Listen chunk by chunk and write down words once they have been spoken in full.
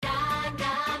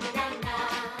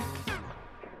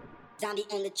Zombie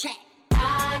on the track.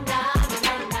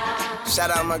 Shout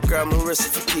out my girl Marissa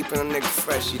for keeping a nigga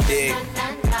fresh, you dig?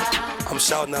 I'm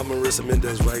shouting out Marissa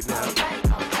Mendez right now.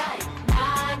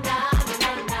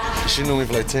 She knew me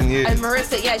for like 10 years. And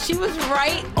Marissa, yeah, she was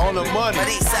right on the money.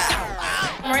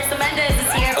 Marissa Mendez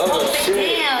is here. Hold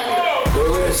it down.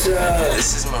 Marissa.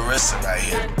 This is Marissa right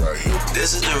here.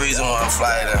 This is the reason why I'm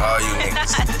flyer than all you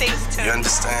niggas. Thanks, too. You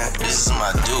understand? This is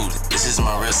my dude. This is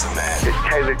Marissa, man. It's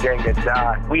Taylor Gang and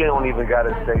Die. We don't even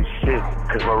gotta say shit,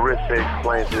 cause Marissa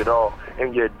explains it all.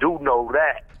 And you do know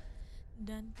that.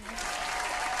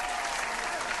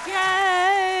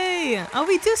 Yay! Oh,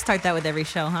 we do start that with every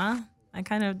show, huh? I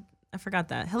forgot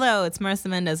that. Hello, it's Marissa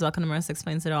Mendez. Welcome to Marissa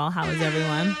Explains It All. How is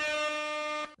everyone?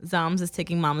 Zoms is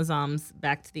taking Mama Zoms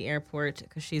back to the airport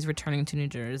because she's returning to New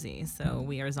Jersey. So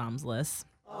we are Zomsless.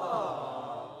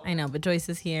 Aww. I know, but Joyce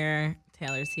is here.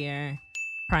 Taylor's here.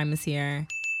 Prime is here.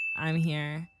 I'm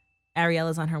here.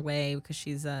 Ariella's on her way because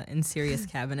she's in serious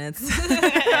cabinets.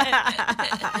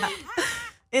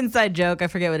 Inside joke. I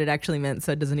forget what it actually meant,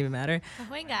 so it doesn't even matter.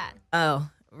 Cahuenga. Oh,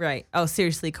 right. Oh,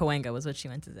 seriously, Cahuenga was what she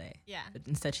meant to say. Yeah. But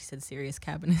instead she said serious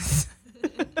cabinets.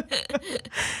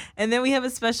 And then we have a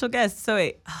special guest. So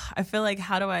wait, I feel like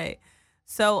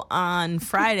so on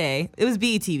Friday, it was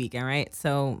BET weekend, right?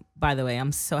 So by the way,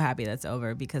 I'm so happy that's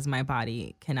over because my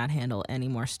body cannot handle any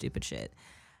more stupid shit.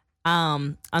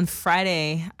 On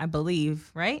Friday, I believe,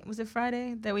 right? Was it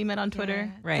Friday that we met on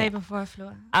Twitter? Yeah, right. Day before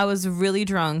Fleur. I was really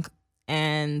drunk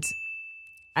and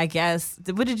I guess,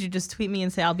 what did you just tweet me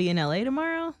and say I'll be in LA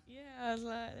tomorrow? Yeah, I was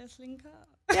like, let's link up.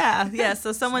 Yeah.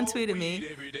 So someone tweeted me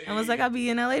and was like, I'll be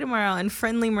in LA tomorrow. And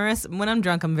friendly Marissa, when I'm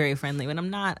drunk, I'm very friendly. When I'm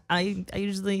not, I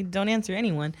usually don't answer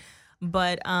anyone.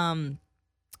 But so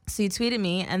you tweeted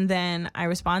me and then I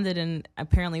responded and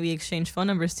apparently we exchanged phone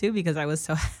numbers too because I was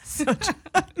so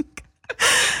drunk.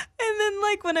 And then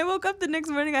like when I woke up the next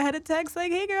morning, I had a text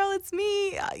like, hey girl, it's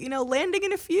me, landing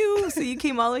in a few. So you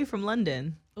came all the way from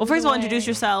London. Well, first of all, introduce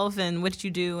yourself and what you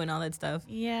do and all that stuff.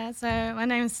 Yeah, so my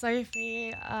name is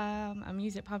Sophie. I'm a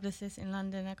music publicist in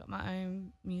London. I got my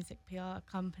own music PR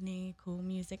company called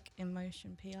Music in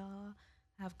Motion PR.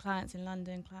 I have clients in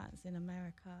London, clients in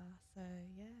America. So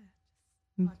yeah,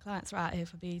 my clients were out here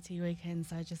for BET weekend,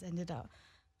 so I just ended up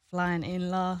flying in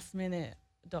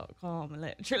lastminute.com,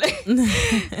 literally.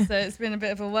 So it's been a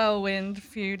bit of a whirlwind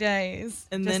few days.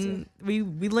 And then we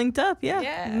linked up, yeah.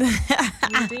 Yeah,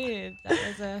 we did. That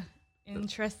was a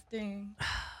interesting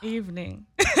evening.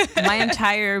 My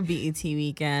entire BET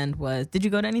weekend was... Did you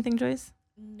go to anything, Joyce?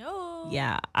 No.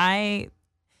 Yeah, I'm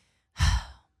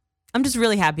just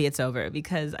really happy it's over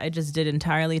because I just did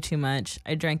entirely too much.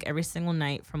 I drank every single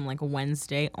night from like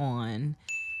Wednesday on.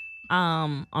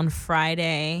 On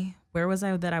Friday... Where was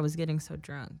I that I was getting so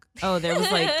drunk? Oh, there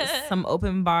was like some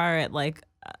open bar at like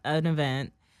an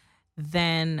event.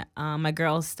 Then my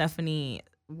girl Stephanie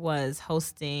was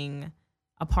hosting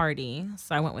a party.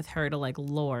 So I went with her to like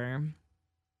Lore.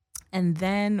 And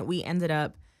then we ended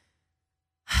up,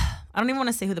 I don't even want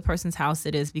to say who the person's house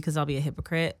it is because I'll be a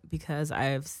hypocrite because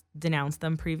I've denounced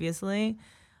them previously.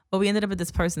 But we ended up at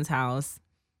this person's house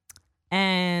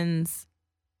and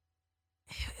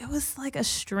it was like a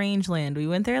strange land. We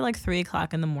went there at like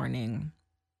 3:00 in the morning.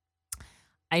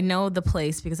 I know the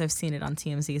place because I've seen it on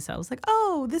TMZ. So I was like,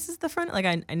 oh, this is the front. Like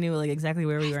I knew like exactly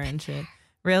where we were and shit.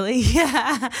 Really?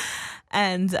 Yeah.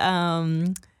 And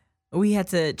we had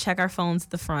to check our phones at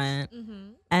the front.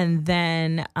 Mm-hmm. And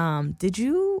then did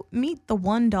you meet the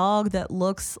one dog that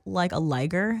looks like a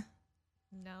liger?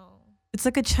 No. It's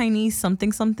like a Chinese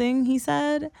something, he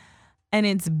said. And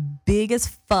it's big as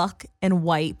fuck and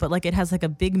white, but like it has like a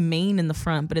big mane in the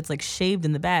front, but it's like shaved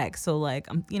in the back. So like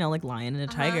like lion and a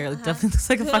tiger. Like definitely looks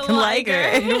like a fucking liger.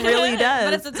 It really does.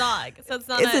 But it's a dog, so it's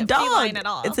not a dog. feline at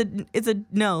all. It's a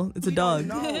dog.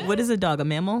 What is a dog? A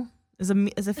mammal? Is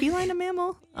a feline a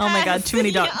mammal? Yes. Oh my god, too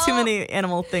many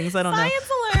animal things. I don't know. Science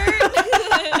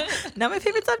alert. Not my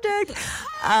favorite subject.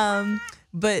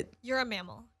 But you're a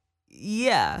mammal.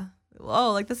 Yeah.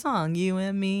 Oh, like the song, you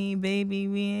and me, baby,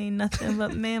 we ain't nothing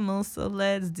but mammals, so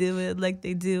let's do it like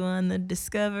they do on the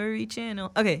Discovery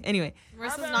Channel. Okay, anyway.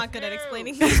 Marissa's not good at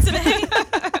explaining things today.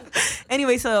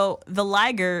 Anyway, so the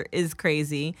liger is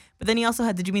crazy, but then he also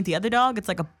had, did you meet the other dog? It's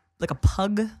like a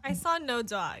pug. I saw no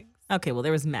dogs. Okay, well,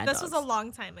 there was mad This dogs. was a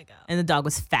long time ago. And the dog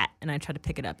was fat, and I tried to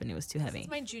pick it up, and it was too heavy. This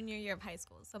is my junior year of high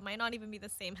school, so it might not even be the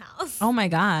same house. Oh, my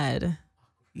God.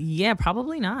 Yeah,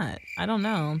 probably not. I don't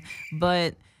know.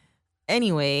 But...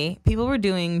 Anyway, people were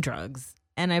doing drugs,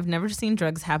 and I've never seen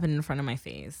drugs happen in front of my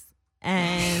face.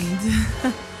 And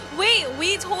wait,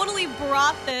 we totally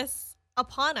brought this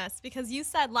upon us because you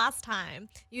said last time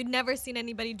you'd never seen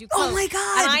anybody do coke. Oh my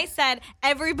God. And I said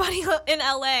everybody in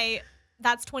LA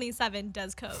that's 27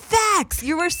 does coke. Facts.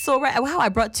 You were so right. Wow, I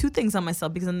brought 2 things on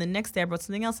myself because then the next day I brought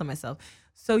something else on myself.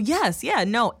 So yes,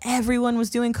 no, everyone was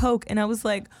doing coke and I was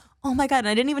like, oh my God. And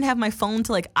I didn't even have my phone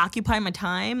to like occupy my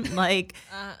time, like,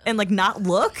 and like not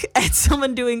look at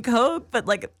someone doing coke, but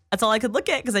like that's all I could look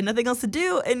at because I had nothing else to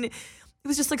do. And it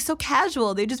was just like so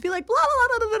casual. They'd just be like, blah,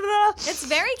 blah, blah, blah, blah, blah. It's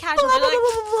very casual. Blah, blah, blah,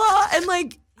 blah, blah, blah. And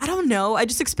like, I don't know. I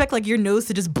just expect like your nose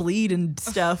to just bleed and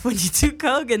stuff when you do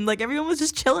coke. And like everyone was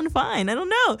just chilling fine. I don't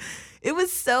know. It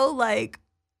was so like,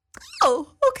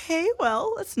 oh, okay,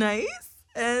 well, that's nice.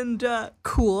 And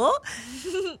cool.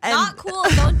 And, not cool,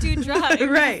 don't do drugs.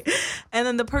 Right. And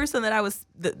then the person that I was,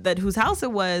 that whose house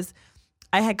it was,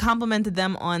 I had complimented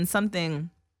them on something.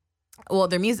 Well,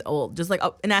 their music, just like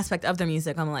an aspect of their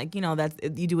music. I'm like, you know,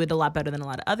 you do it a lot better than a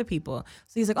lot of other people.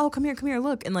 So he's like, oh, come here,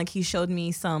 look. And like he showed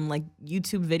me some like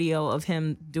YouTube video of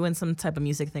him doing some type of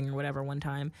music thing or whatever one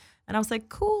time. And I was like,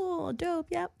 cool, dope,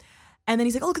 yep. And then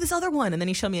he's like, oh, look at this other one. And then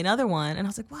he showed me another one. And I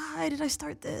was like, why did I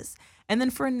start this? And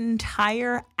then for an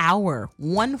entire hour,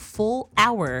 1 full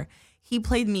hour, he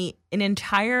played me an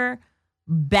entire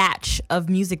batch of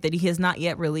music that he has not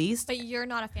yet released. But you're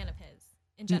not a fan of his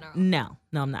in general. No,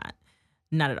 I'm not.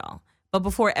 Not at all. But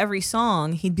before every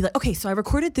song, he'd be like, okay, so I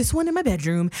recorded this one in my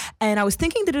bedroom, and I was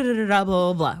thinking blah, blah,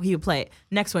 blah, blah. He would play it.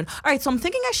 Next one. All right, so I'm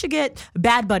thinking I should get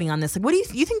Bad Bunny on this. Like, what do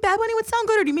you think Bad Bunny would sound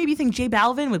good, or do you maybe think J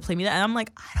Balvin would play me that? And I'm like,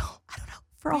 I don't know.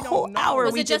 For a whole hour,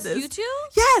 was we it did just this. you two?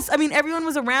 Yes, I mean everyone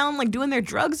was around like doing their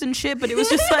drugs and shit, but it was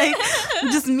just like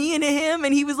just me and him,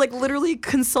 and he was like literally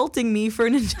consulting me for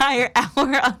an entire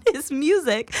hour on his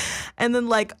music, and then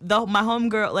like my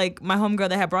homegirl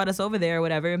that had brought us over there or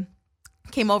whatever.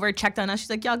 Came over, checked on us. She's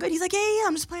like, y'all good? He's like, yeah,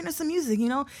 I'm just playing her some music, you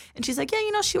know? And she's like, yeah,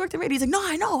 you know, she worked in radio. He's like, no,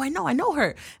 I know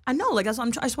her. I know, like, I just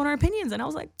want her opinions. And I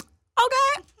was like,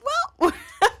 okay, well.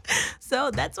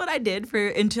 So that's what I did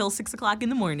until 6 o'clock in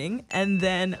the morning. And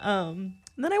then I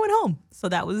went home. So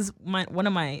that was one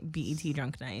of my BET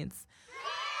drunk nights.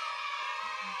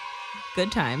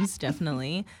 Good times,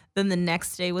 definitely. Then the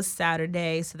next day was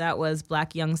Saturday. So that was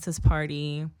Black Youngsters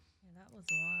Party.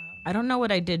 I don't know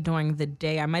what I did during the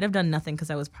day. I might have done nothing because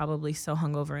I was probably so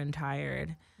hungover and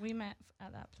tired. We met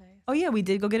at that place. Oh yeah, we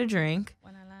did go get a drink.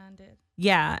 When I landed.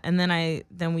 Yeah, and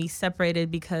then we separated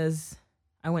because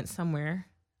I went somewhere.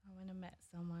 I went and met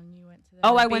someone. You went to the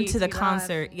I went to the BET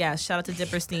concert. Live. Yeah, shout out to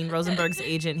Dipperstein, Rosenberg's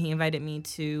agent. He invited me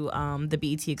to the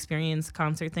BET Experience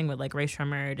concert thing with like Ray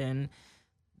Shremmerd and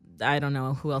I don't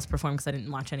know who else performed because I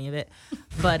didn't watch any of it.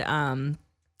 But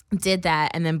did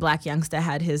that, and then Black Youngsta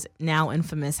had his now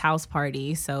infamous house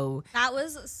party. So that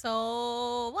was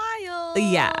so wild.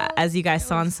 Yeah, as you guys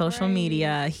saw on social great.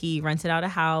 media, he rented out a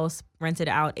house, rented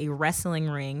out a wrestling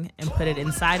ring, and put it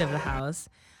inside of the house.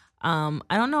 I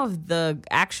don't know if the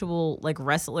actual like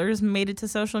wrestlers made it to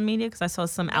social media because I saw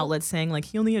some outlets saying like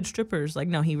he only had strippers. Like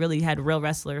no, he really had real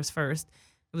wrestlers first.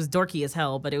 It was dorky as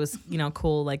hell, but it was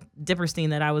cool. Like Dipperstein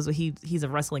that I was with, he's a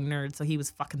wrestling nerd, so he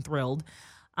was fucking thrilled.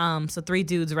 So 3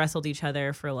 dudes wrestled each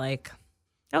other for like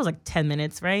 10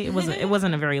 minutes, right? It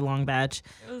wasn't a very long battle.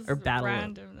 It was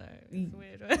random though. It was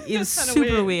weird. It was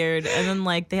super weird. And then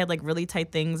like they had like really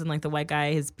tight things, and like the white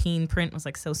guy, his peen print was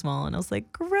like so small, and I was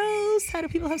like, gross. How do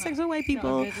people have sex with white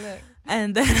people? Not a good look.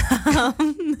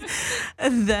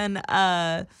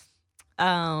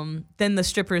 And then the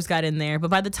strippers got in there.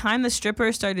 But by the time the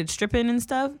strippers started stripping and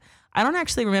stuff, I don't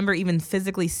actually remember even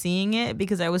physically seeing it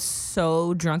because I was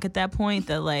so drunk at that point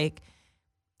that like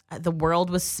the world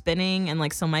was spinning, and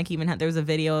like so Mike even there was a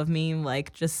video of me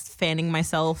like just fanning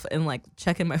myself and like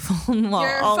checking my phone while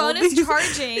your all phone of is these-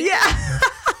 charging. Yeah.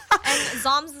 And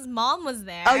Zom's mom was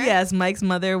there. Oh yes, Mike's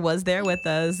mother was there with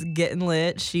us getting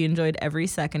lit. She enjoyed every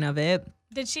second of it.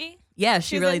 Did she? Yeah,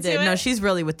 she She's really into did. No, it? she's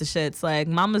really with the shits. Like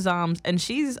Mama Zoms, and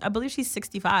I believe she's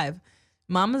 65.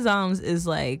 Mama Zoms is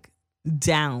like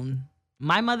down.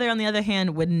 My mother, on the other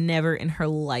hand, would never in her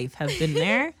life have been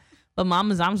there. But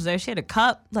Mama Zoms was there. She had a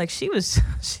cup. Like she was.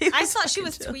 I saw she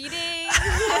was fucking chill.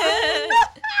 tweeting.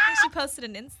 She posted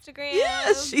an Instagram.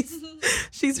 Yeah,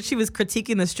 she was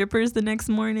critiquing the strippers the next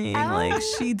morning. Like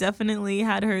she definitely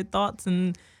had her thoughts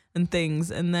and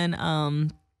things. And then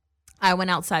I went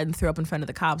outside and threw up in front of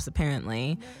the cops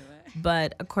apparently.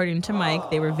 But according to Mike,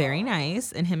 they were very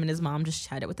nice, and him and his mom just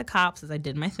chatted with the cops as I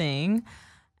did my thing.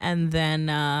 And then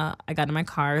I got in my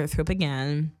car, threw up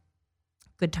again.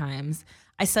 Good times.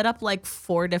 I set up like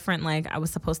 4 different, like I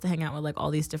was supposed to hang out with like all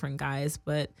these different guys,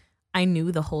 but I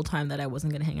knew the whole time that I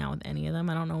wasn't going to hang out with any of them.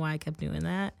 I don't know why I kept doing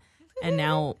that. And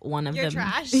now one of You're them.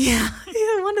 trash. Yeah,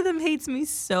 one of them hates me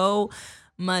so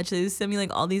much. They would send me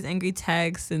like all these angry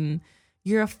texts and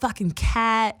you're a fucking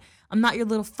cat. I'm not your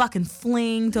little fucking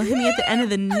fling. Don't hit me at the end of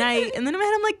the night. And then in my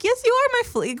head, I'm like, yes, you are my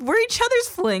fling. We're each other's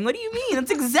fling. What do you mean?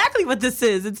 That's exactly what this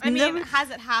is. It's has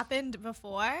it happened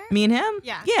before? Me and him?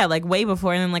 Yeah. Yeah, like way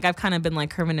before. And then like I've kind of been like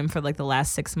curving him for like the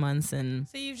last 6 months. And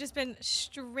So you've just been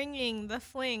stringing the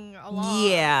fling along.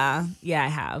 yeah, I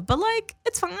have. But like,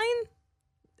 it's fine.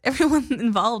 Everyone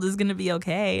involved is going to be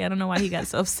okay. I don't know why he got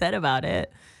so upset about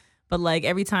it. But like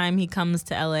every time he comes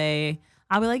to LA,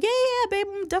 I'll be like, yeah, babe,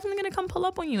 I'm definitely going to come pull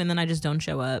up on you. And then I just don't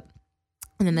show up.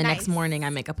 And then the next morning I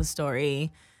make up a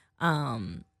story.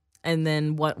 And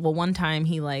then one time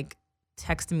he like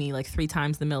texted me like 3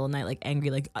 times in the middle of the night, like angry,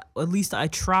 like at least I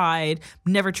tried,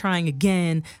 never trying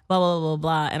again, blah, blah, blah,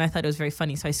 blah. And I thought it was very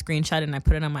funny. So I screenshot it and I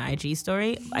put it on my IG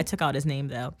story. I took out his name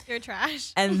though. You're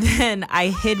trash. And then I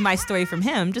hid my story from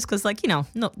him just because like, you know,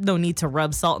 no need to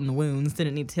rub salt in the wounds.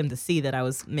 Didn't need him to see that I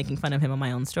was making fun of him on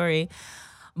my own story.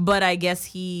 But I guess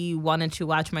he wanted to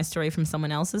watch my story from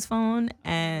someone else's phone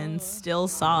and still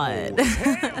saw it.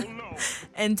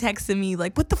 And texted me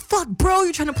like, what the fuck, bro?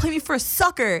 You're trying to play me for a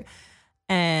sucker.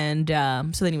 And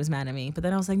so then he was mad at me. But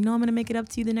then I was like, no, I'm going to make it up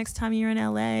to you the next time you're in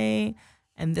LA.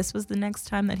 And this was the next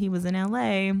time that he was in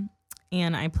LA.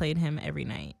 And I played him every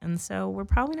night. And so we're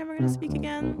probably never going to speak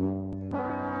again.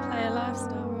 Play a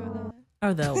lifestyle.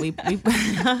 Although we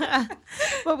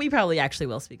but we probably actually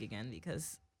will speak again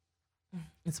because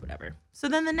it's whatever. So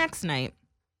then the next night.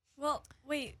 Well,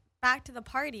 wait, back to the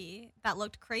party that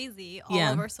looked crazy all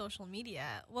over social media.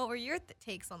 What were your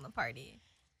takes on the party?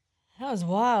 That was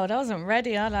wild. I wasn't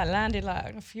ready. I like landed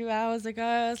like a few hours ago.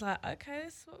 I was like, okay,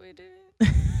 this is what we do.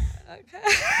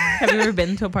 Okay. Have you ever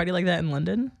been to a party like that in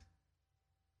London?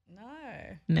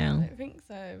 No. I don't think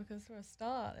so because for a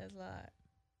start, there's like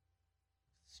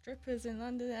strippers in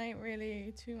London ain't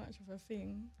really too much of a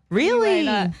thing. Really?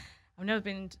 Anyway,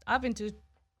 like, I've been to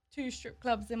 2 strip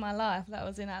clubs in my life. That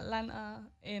was in Atlanta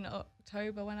in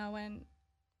October when I went,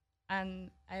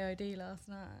 and AOD last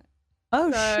night.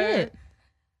 Oh, shit.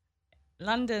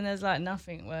 London is like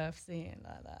nothing worth seeing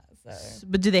like that. So,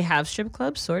 but do they have strip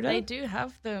clubs? Sort of. They do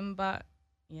have them, but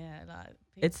yeah, like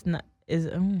it's not. It's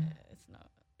not.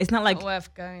 It's not like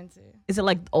worth going to. Is it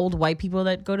like old white people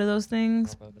that go to those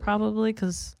things? Probably,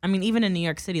 because I mean, even in New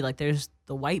York City, like there's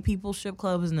the white people strip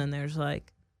clubs, and then there's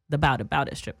like the Bout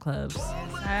It strip clubs.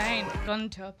 I ain't gone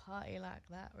to a party like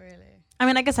that, really. I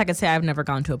mean, I guess I could say I've never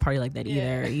gone to a party like that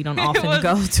either. You don't often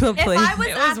go to a place. If I was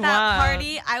at that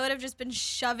party, I would have just been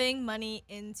shoving money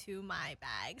into my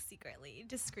bag secretly,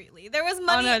 discreetly. There was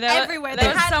money everywhere.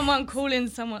 There was someone calling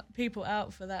people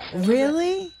out for that.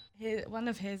 Really? One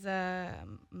of his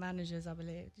managers, I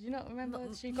believe. Did you not remember?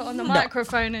 She got on the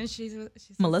microphone and she said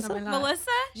Melissa? like,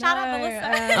 Melissa? Shout out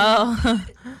Melissa. Oh.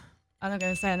 I'm not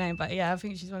going to say her name, but yeah, I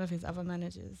think she's one of his other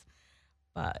managers.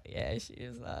 But yeah, she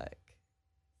is like,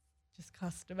 just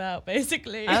cussed him out,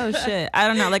 basically. Oh, shit. I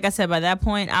don't know. Like I said, by that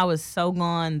point, I was so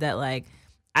gone that, like,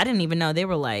 I didn't even know they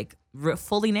were, like,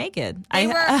 fully naked. They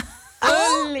were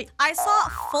fully. I saw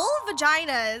full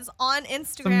vaginas on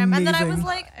Instagram, and then I was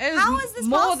like, how is this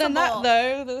more possible? More than that,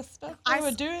 though, the stuff they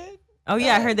were doing. Oh,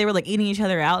 yeah, I heard they were, like, eating each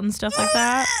other out and stuff like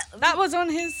that. That was on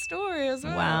his story as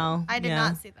well. Wow. I did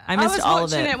not see that. I missed all of it. I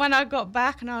was watching it when I got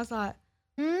back, and I was like,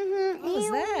 what was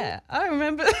that? I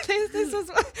remember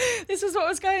this was what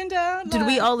was going down. Did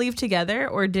we all leave together,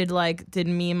 or did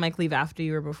me and Mike leave after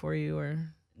you or before you? Or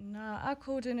no, I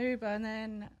called an Uber, and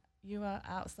then you were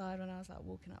outside when I was like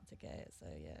walking up to get it. So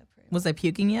yeah, pretty was I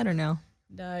puking yet or no?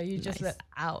 No, you just looked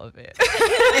out of it.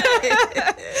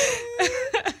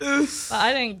 But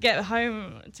I didn't get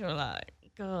home until like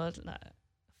 5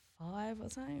 or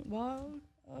something. Wow,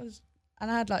 and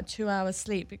I had like 2 hours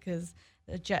sleep because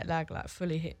the jet lag like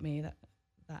fully hit me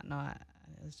that night.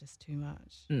 It was just too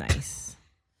much. Nice.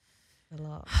 A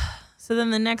lot. So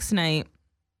then the next night,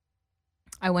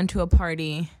 I went to a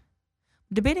party,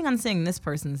 debating on saying this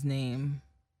person's name.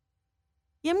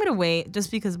 Yeah, I'm going to wait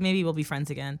just because maybe we'll be friends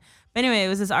again. But anyway, it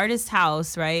was this artist's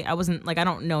house, right? I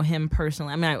don't know him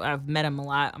personally. I mean, I've met him a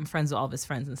lot. I'm friends with all of his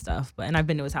friends and stuff. And I've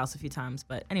been to his house a few times.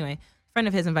 But anyway, a friend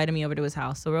of his invited me over to his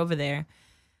house. So we're over there.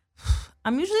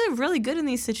 I'm usually really good in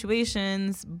these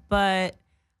situations, but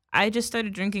I just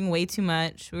started drinking way too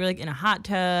much. We were like in a hot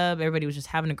tub. Everybody was just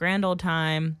having a grand old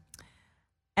time.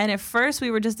 And at first we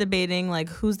were just debating like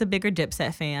who's the bigger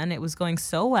Dipset fan. It was going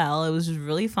so well. It was just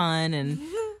really fun. And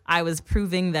I was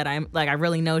proving that I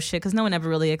really know shit because no one ever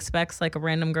really expects like a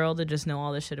random girl to just know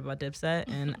all this shit about Dipset.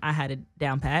 And I had it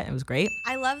down pat. It was great.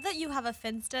 I love that you have a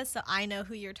Finsta so I know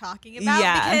who you're talking about.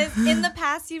 Yeah. Because in the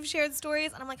past you've shared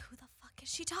stories and I'm like, who the fuck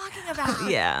is she talking about?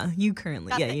 Yeah, you currently,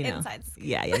 That's yeah, the you know. inside scoop.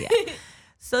 Yeah.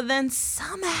 So then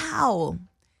somehow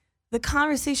the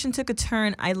conversation took a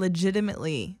turn. I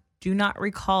legitimately do not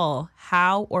recall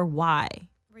how or why.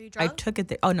 Were you drunk? I took it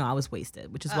there. Oh, no, I was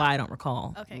wasted, which is why I don't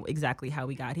recall exactly how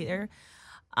we got here.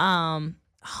 Oh,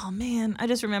 man. I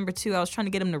just remember, too, I was trying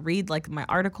to get him to read, like, my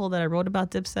article that I wrote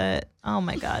about Dipset. Oh,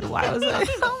 my God. Why was I?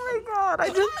 Oh, my God. I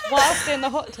just... Whilst in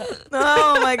the hot tub.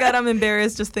 Oh, my God. I'm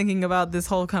embarrassed just thinking about this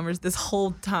whole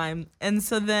time. And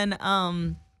so then,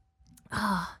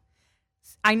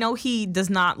 I know he does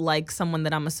not like someone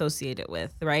that I'm associated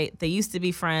with, right? They used to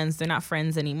be friends. They're not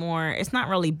friends anymore. It's not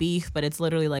really beef, but it's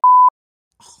literally like,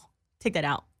 take that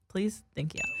out, please.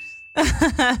 Thank you.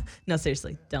 No,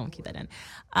 seriously, don't keep that in.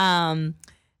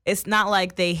 It's not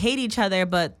like they hate each other,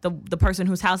 but the person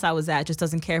whose house I was at just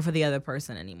doesn't care for the other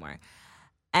person anymore.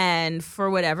 And for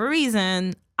whatever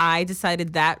reason, I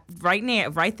decided that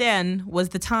right then was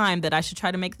the time that I should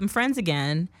try to make them friends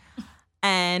again.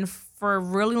 And for a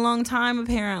really long time,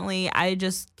 apparently, I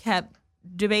just kept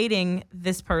debating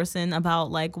this person about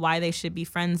like why they should be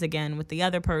friends again with the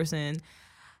other person.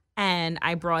 And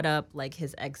I brought up like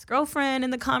his ex-girlfriend in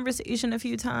the conversation a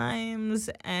few times,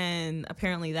 and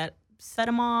apparently that set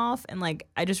him off. And like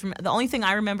the only thing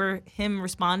I remember him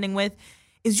responding with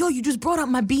is, "Yo, you just brought up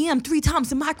my BM 3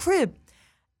 times in my crib,"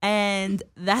 and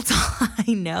that's all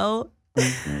I know.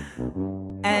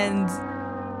 And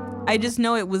I just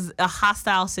know it was a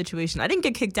hostile situation. I didn't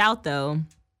get kicked out though,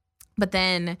 but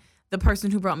then the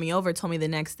person who brought me over told me the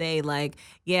next day, like,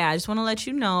 yeah, I just want to let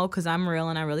you know, because I'm real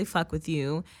and I really fuck with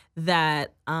you,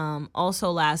 that also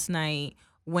last night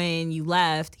when you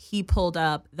left, he pulled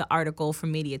up the article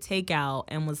from Media Takeout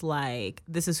and was like,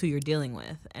 this is who you're dealing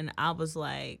with. And I was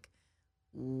like,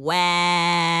 wow.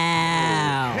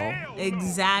 Oh,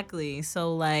 exactly.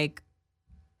 So like,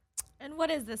 and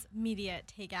what is this Media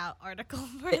Takeout article?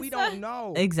 We don't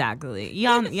know. Exactly.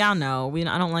 Y'all know.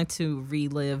 I don't like to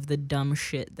relive the dumb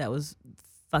shit that was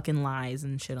fucking lies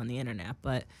and shit on the internet.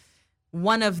 But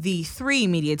one of the 3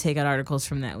 Media Takeout articles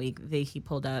from that week he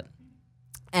pulled up.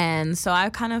 And so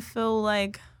I kind of feel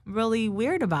like really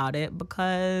weird about it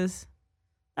because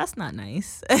that's not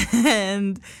nice.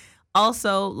 And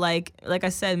also, like I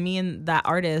said, me and that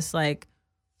artist, like,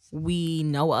 we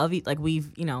know of it. Like,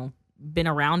 we've, been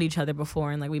around each other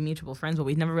before and like we mutual friends, but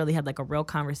we've never really had like a real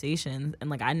conversation,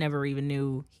 and like I never even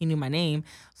knew he knew my name.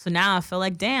 So now I feel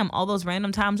like, damn, all those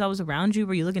random times I was around you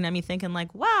were you looking at me thinking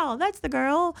like, wow, that's the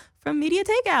girl from Media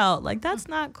Takeout, like that's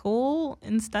not cool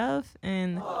and stuff.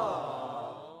 And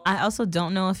I also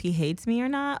don't know if he hates me or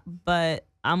not, but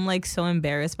I'm like so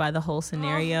embarrassed by the whole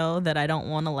scenario that I don't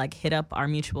want to like hit up our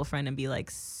mutual friend and be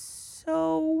like,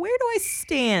 so where do I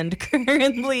stand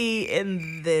currently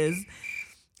in this?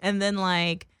 And then,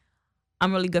 like,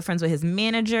 I'm really good friends with his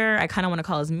manager. I kind of want to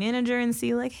call his manager and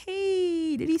see, like,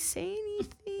 hey, did he say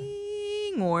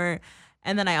anything?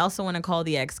 And then I also want to call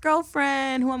the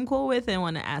ex-girlfriend who I'm cool with and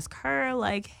want to ask her,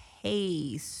 like,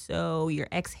 hey, so your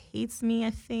ex hates me, I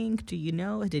think. Do you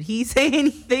know? Did he say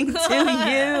anything to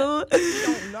you? We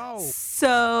don't know.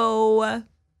 So,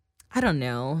 I don't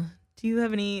know. Do you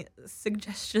have any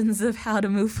suggestions of how to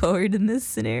move forward in this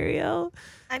scenario?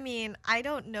 I mean, I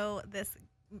don't know this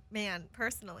man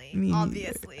personally,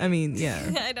 obviously. I mean,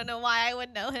 yeah. I don't know why I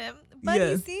would know him, but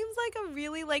he seems like a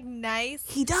really like nice,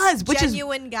 he does,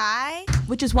 genuine guy.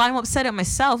 Which is why I'm upset at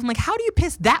myself. I'm like, how do you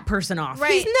piss that person off?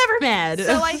 Right. He's never mad.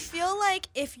 So I feel like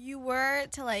if you were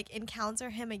to like encounter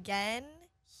him again,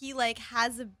 he like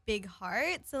has a big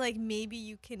heart, so like maybe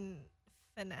you can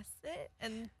finesse it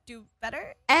and do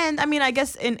better. And I mean, I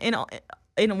guess in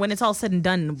when it's all said and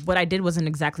done, what I did wasn't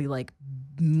exactly like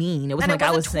mean. It wasn't like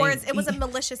I was saying. It was a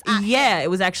malicious act. Yeah, it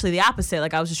was actually the opposite.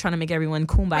 Like I was just trying to make everyone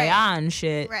kumbaya and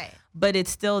shit. Right. But it's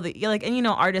still like, and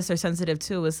artists are sensitive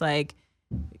too. It's like,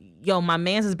 yo, my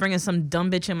man's is bringing some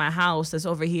dumb bitch in my house that's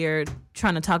over here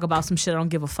trying to talk about some shit I don't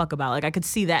give a fuck about. Like I could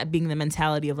see that being the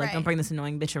mentality of like, don't bring this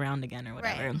annoying bitch around again or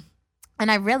whatever. Right.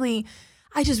 And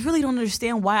I just really don't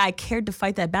understand why I cared to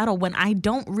fight that battle when I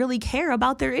don't really care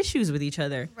about their issues with each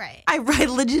other. Right. I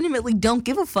legitimately don't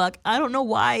give a fuck. I don't know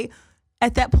why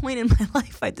at that point in my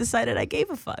life I decided I gave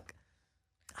a fuck.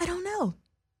 I don't know.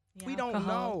 Yeah, we don't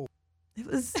know. It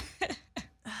was...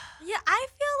 Yeah, I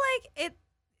feel like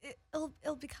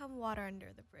it'll become water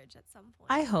under the bridge at some point.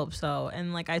 I hope so.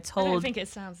 And like I don't think it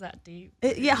sounds that deep.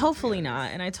 Yeah, hopefully not.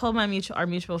 And I told our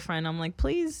mutual friend, I'm like,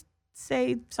 please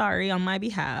say sorry on my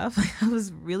behalf. I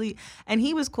was really, and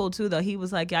he was cool too though. He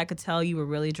was like, yeah, I could tell you were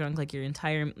really drunk. Like your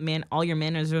entire all your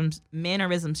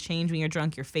mannerisms change when you're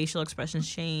drunk. Your facial expressions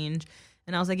change.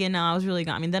 And I was like, yeah, no, I was really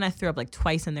gone. I mean, then I threw up like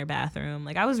twice in their bathroom.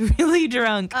 Like I was really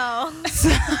drunk. Oh. So,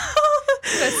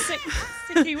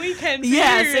 Sticky weekend. for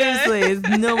Yeah, you, seriously, it's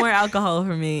no more alcohol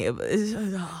for me. Oh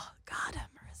God,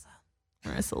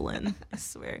 Marissa Lynn, I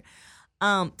swear.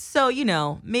 So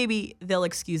maybe they'll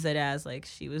excuse it as like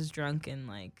she was drunk and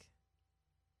like,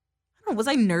 I don't know, was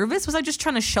I nervous? Was I just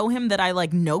trying to show him that I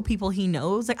like know people he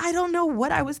knows? Like, I don't know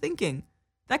what I was thinking.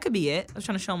 That could be it. I was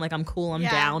trying to show him like I'm cool, I'm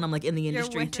down, I'm like in the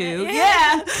industry with too. it.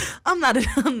 Yeah, I'm not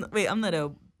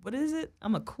a what is it?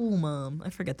 I'm a cool mom. I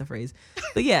forget the phrase,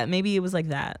 but yeah, maybe it was like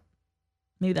that.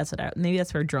 Maybe that's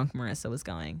where drunk Marissa was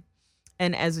going.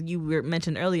 And as you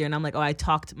mentioned earlier, and I'm like, oh, I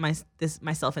talked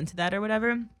myself into that or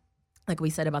whatever. Like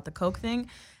we said about the Coke thing,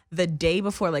 the day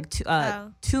before, like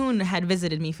Toon had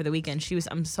visited me for the weekend.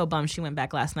 I'm so bummed she went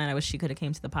back last night. I wish she could have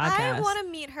came to the podcast. I want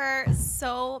to meet her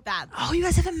so badly. Oh, you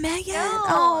guys haven't met yet? No.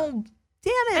 Oh,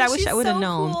 damn it! And I wish she's I would have so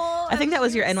known. cool, I think and that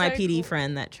was your she was so NYPD cool.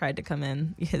 friend that tried to come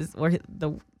in. Is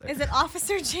it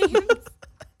Officer James?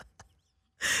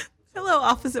 Hello,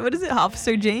 Officer. What is it,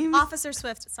 Officer James? Officer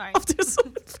Swift. Sorry. Officer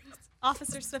Swift.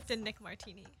 Officer Swift and Nick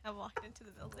Martini have walked into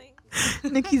the building.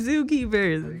 Nikki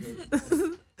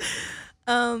Zookeepers.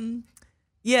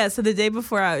 Yeah, so the day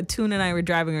before Toon and I were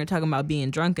driving, we were talking about being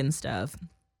drunk and stuff.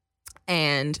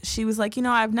 And she was like,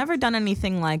 I've never done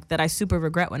anything like that I super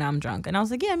regret when I'm drunk. And I was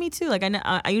like, yeah, me too. Like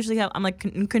I usually I'm like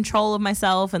in control of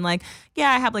myself. And like, yeah,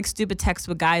 I have like stupid texts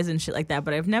with guys and shit like that.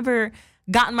 But I've never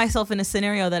gotten myself in a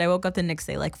scenario that I woke up the next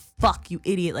day like, fuck, you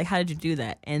idiot. Like, how did you do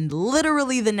that? And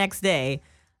literally the next day,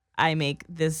 I make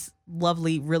this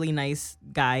lovely, really nice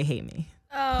guy hate me,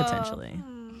 potentially.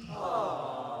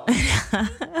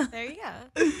 There you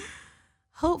go.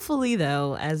 Hopefully,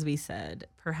 though, as we said,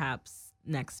 perhaps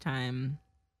next time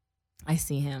I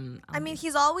see him. I mean,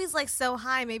 he's always like so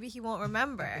high. Maybe he won't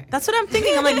remember. That's what I'm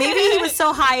thinking. I'm like, maybe he was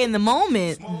so high in the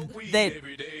moment that,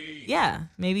 yeah,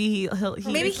 maybe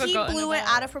Maybe he forgotten blew it about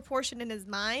out it. of proportion in his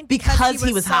mind because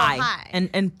he was so high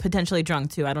and potentially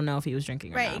drunk too. I don't know if he was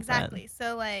drinking or right, not. exactly.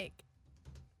 So like,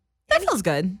 That feels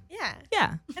good. yeah,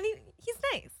 Yeah, and he's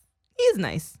nice. he is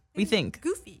nice. We think.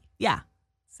 Goofy. Yeah.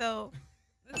 So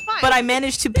it's fine. But I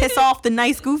managed to piss off the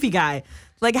nice goofy guy.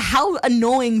 Like, how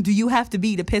annoying do you have to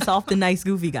be to piss off the nice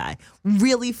goofy guy?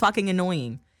 Really fucking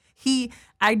annoying.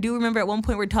 I do remember at one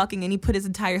point we're talking and he put his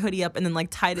entire hoodie up and then like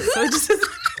tied it so it just.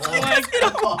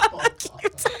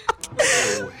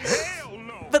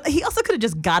 But he also could have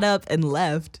just got up and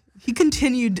left. He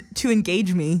continued to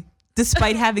engage me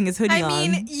despite having his hoodie on. I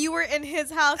mean, you were in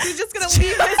his house. He's just gonna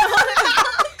leave his own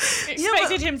house.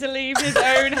 Expected him to leave his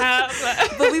own house.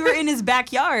 But we were in his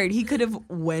backyard. He could have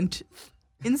went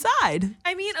inside.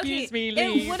 I mean, okay, Excuse me, it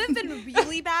leave. would have been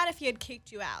really bad if he had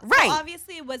kicked you out. Right. So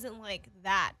obviously, it wasn't like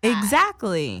that bad.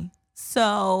 Exactly.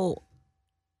 So,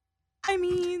 I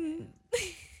mean,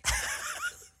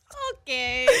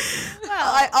 Okay.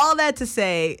 Well, all that to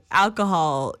say,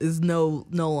 alcohol is no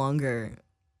longer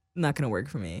not gonna work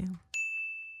for me.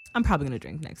 I'm probably gonna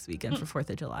drink next weekend for 4th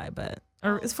of July,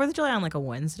 or is 4th of July on like a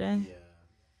Wednesday?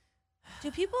 do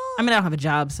people I mean, I don't have a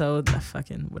job, so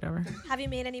fucking whatever. have you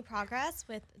made any progress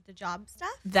with the job stuff?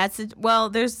 That's it. Well,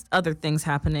 there's other things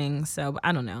happening, so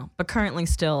I don't know. But currently,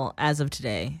 still, as of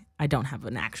today, I don't have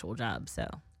an actual job, so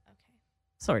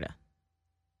sorta.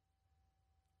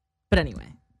 But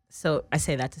anyway, so I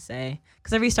say that to say,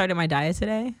 because I restarted my diet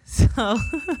today, so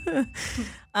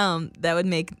that would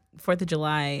make 4th of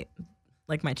July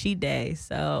like my cheat day.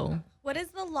 So What is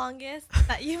the longest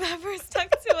that you've ever stuck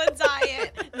to a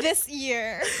diet this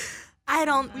year? I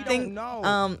don't think.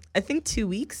 know. I think 2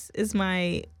 weeks is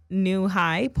my new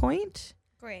high point.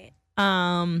 Great.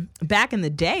 Back in the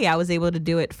day, I was able to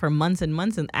do it for months and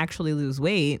months and actually lose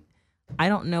weight. I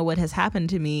don't know what has happened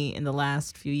to me in the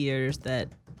last few years that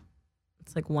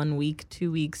it's like 1 week,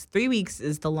 2 weeks, 3 weeks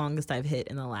is the longest I've hit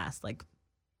in the last like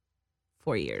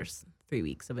 4 years. 3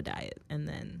 weeks of a diet, and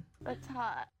then That's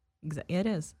hot. yeah, it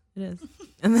is, and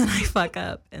then I fuck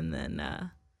up, and then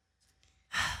have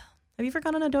you ever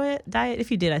gone on a diet?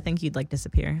 If you did, I think you'd like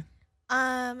disappear.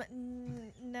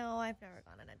 No, I've never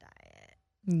gone on a diet.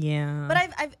 Yeah, But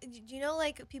I've do you know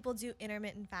like people do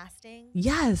intermittent fasting?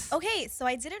 yes. Okay, so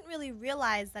I didn't really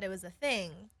realize that it was a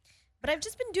thing. But I've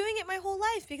just been doing it my whole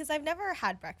life because I've never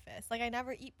had breakfast. Like I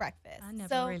never eat breakfast. I never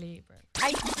so really eat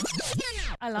breakfast.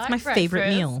 I like my favorite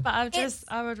breakfast, meal. But It's-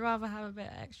 I would rather have a bit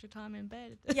of extra time in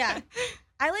bed. Yeah.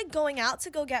 I like going out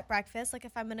to go get breakfast. Like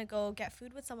if I'm gonna go get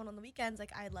food with someone on the weekends,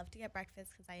 like I love to get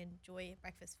breakfast because I enjoy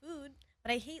breakfast food.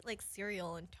 But I hate like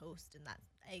cereal and toast and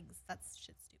eggs. That's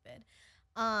shit stupid.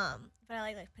 But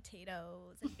I like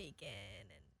potatoes and bacon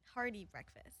and hearty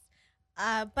breakfast.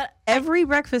 But Every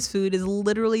breakfast food is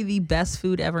literally the best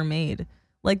food ever made.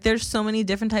 Like there's so many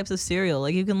different types of cereal.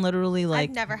 Like you can literally I've like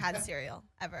never had cereal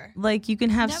ever. like you can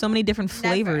have so many different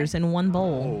flavors in one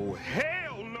bowl.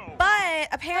 But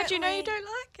apparently, How do you know you don't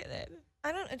like it then?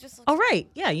 I don't. It just looks Oh right,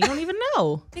 yeah, you don't even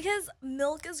know. because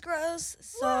milk is gross.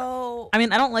 So I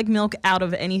mean, I don't like milk out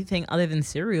of anything other than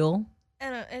cereal. I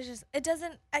don't know. It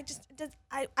doesn't.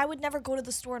 I would never go to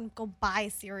the store and go buy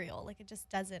cereal. Like it just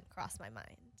doesn't cross my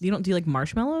mind. You don't do you like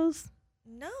marshmallows?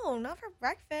 No, not for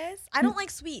breakfast. I don't like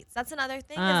sweets. That's another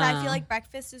thing. Because I feel Ah. like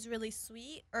breakfast is really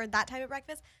sweet, or that type of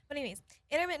breakfast. But anyways,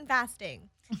 intermittent fasting.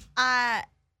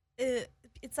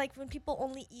 It's like when people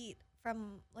only eat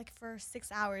from like for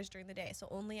 6 hours during the day. So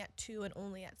only at 2 and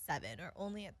only at 7, or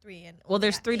only at 3 and. Well, only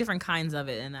there's at 3 8. different kinds of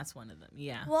it, and that's one of them.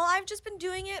 Yeah. Well, I've just been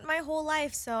doing it my whole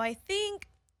life, so I think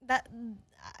that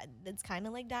it's kind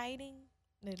of like dieting.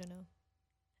 I don't know.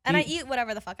 And I eat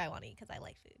whatever the fuck I want to eat because I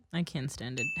like food. I can't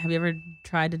stand it. Have you ever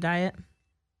tried to diet?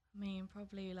 I mean,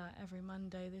 probably like every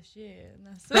Monday this year, and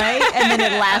that's Right? And then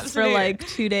it lasts for Absolute like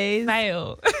 2 days.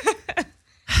 fail.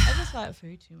 I just like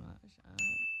food too much.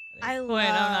 I I'm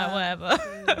like, whatever.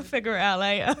 food. Figure it out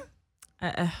later.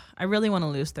 I really want to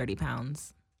lose 30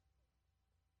 pounds.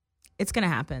 It's going to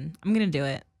happen. I'm going to do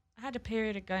it. I had a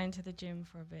period of going to the gym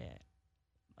for a bit,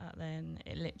 but then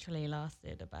it literally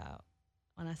lasted about,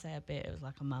 when I say a bit, it was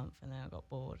like a month, and then I got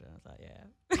bored, and I was like, yeah,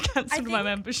 I cancelled think my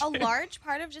membership. a large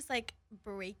part of just like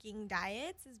breaking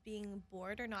diets is being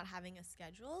bored or not having a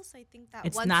schedule. So I think that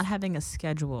It's once, not having a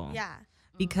schedule. yeah.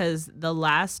 Because the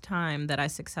last time that I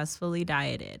successfully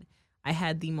dieted, I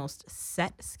had the most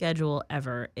set schedule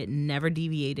ever. It never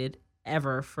deviated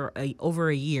ever for over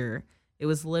a year. It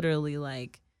was literally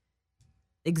like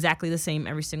exactly the same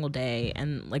every single day,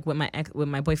 and like with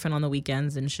my boyfriend on the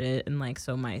weekends and shit. And like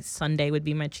so my Sunday would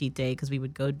be my cheat day because we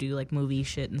would go do like movie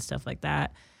shit and stuff like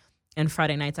that. And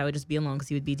Friday nights I would just be alone because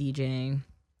he would be DJing,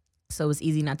 so it was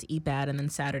easy not to eat bad. And then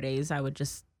Saturdays I would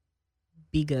just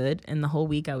be good, and the whole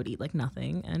week I would eat like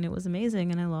nothing, and it was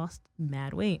amazing, and I lost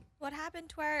mad weight. What happened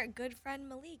to our good friend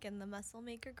Malik and the Muscle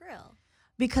Maker Grill?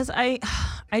 Because I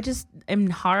just am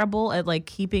horrible at like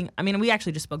keeping. I mean, we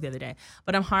actually just spoke the other day,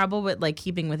 but I'm horrible with like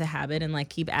keeping with a habit and like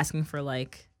keep asking for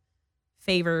like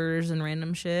favors and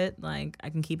random shit. Like I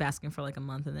can keep asking for like a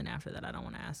month, and then after that I don't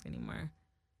want to ask anymore.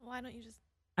 Why don't you just?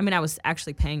 I mean, I was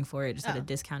actually paying for it just at a Oh.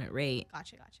 discounted rate.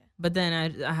 Gotcha. But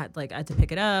then I had to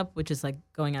pick it up, which is like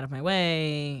going out of my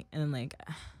way, and then like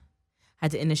I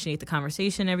had to initiate the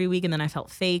conversation every week, and then I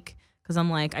felt fake because I'm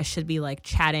like I should be like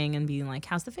chatting and being like,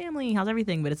 "How's the family? How's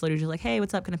everything?" But it's literally just like, "Hey,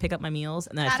 what's up? Can I pick up my meals?"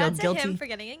 And then Shout I feel out to guilty. him for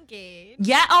getting engaged.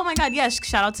 Yeah. Oh my God. Yes.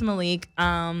 Shout out to Malik.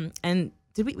 And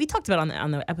did we talked about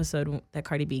on the episode that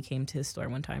Cardi B came to his store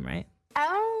one time, right?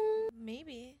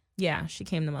 Maybe Yeah, she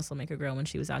came to Muscle Maker Grill when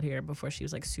she was out here before she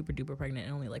was like super duper pregnant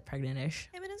and only like pregnant-ish.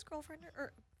 him and his girlfriend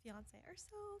or fiance are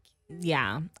so cute.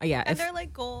 Yeah. Yeah. And they're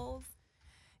like goals.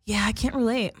 Yeah, I can't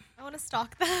relate. I want to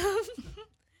stalk them.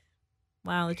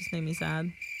 Wow, it just made me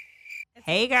sad.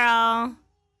 Hey, girl.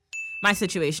 My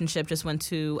situationship just went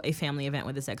to a family event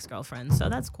with his ex-girlfriend, so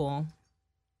that's cool.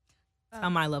 That's how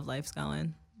my love life's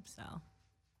going. So.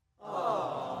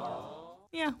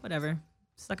 Yeah, whatever.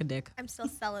 Suck a dick. I'm still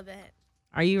celibate.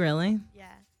 Are you really?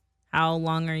 Yeah. How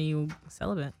long are you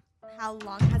celibate? How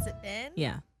long has it been?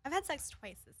 Yeah. I've had sex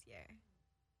twice this year.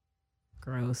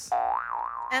 Gross.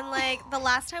 And like the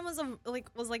last time was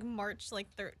like March like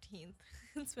 13th.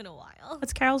 It's been a while.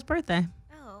 What's Carol's birthday?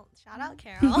 Oh, shout out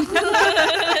Carol.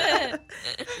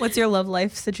 What's your love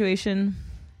life situation?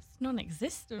 It's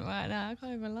non-existent right now. I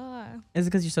can't even lie. Is it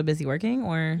because you're so busy working,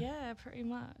 or? Yeah, pretty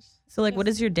much. So like, what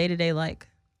is your day-to-day like?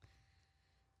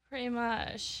 Pretty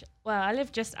much. Well, I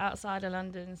live just outside of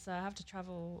London, so I have to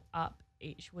travel up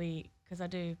each week because I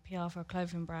do PR for a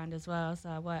clothing brand as well. So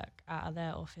I work out of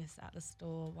their office at the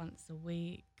store once a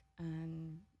week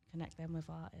and connect them with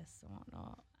artists and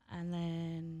whatnot. And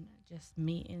then just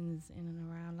meetings in and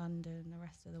around London the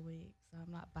rest of the week. So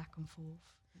I'm like back and forth.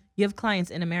 You have clients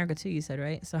in America too, you said,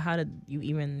 right? So how did you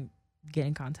even get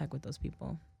in contact with those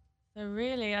people? So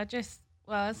really, I've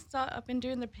been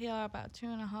doing the PR about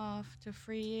 2.5 to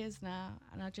 3 years now,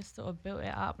 and I just sort of built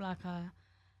it up. Like I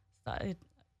started,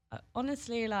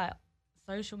 honestly, like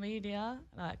social media,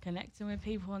 like connecting with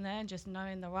people on there, and just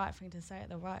knowing the right thing to say at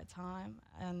the right time,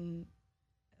 and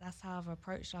that's how I've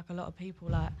approached like a lot of people.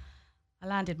 Like I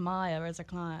landed Maya as a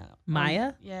client.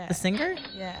 Maya? Yeah. The singer?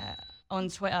 Yeah, on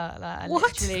Twitter. Like What?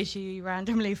 literally, she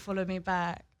randomly followed me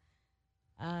back.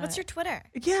 What's your Twitter?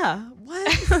 Yeah.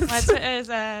 What? My Twitter is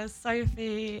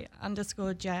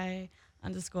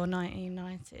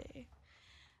Sophie_J_1990.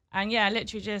 And yeah,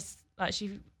 literally just like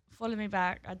she followed me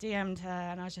back. I DM'd her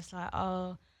and I was just like,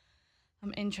 oh,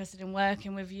 I'm interested in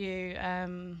working with you.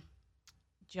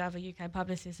 do you have a UK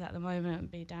publicist at the moment? And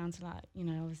be down to like, you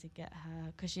know, obviously get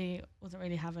her, because she wasn't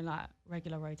really having like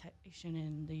regular rotation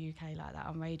in the UK like that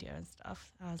on radio and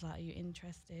stuff. I was like, are you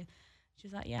interested? She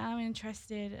was like, yeah, I'm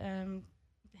interested.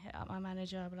 Hit up my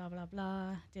manager, blah, blah,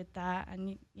 blah. Did that.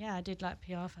 And yeah, I did like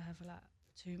PR for her for like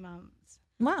 2 months.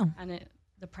 Wow. And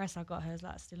the press I got her is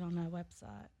like still on her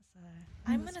website. So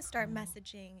I'm gonna start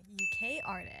messaging UK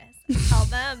artists and tell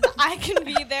them that I can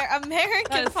be their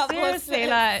American publicist. Seriously,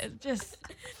 like just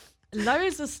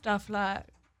loads of stuff like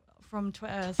from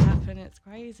Twitter has happened. It's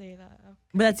crazy.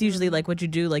 But that's usually like what you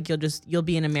do. Like you'll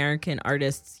be an American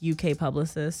artist's UK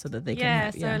publicist so that they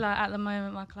can. So like at the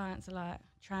moment my clients are like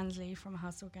Translee from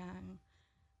Hustle Gang,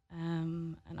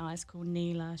 an artist called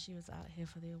Neela. She was out here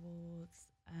for the awards.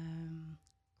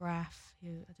 Graf, who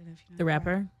I don't know if you know the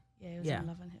rapper. Yeah, he was on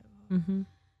Love and Hip Hop.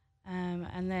 Mm-hmm.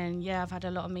 And then I've had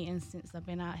a lot of meetings since I've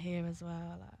been out here as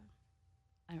well. Like,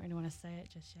 I don't really want to say it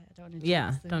just yet. I don't want to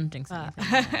jinx it, don't jinx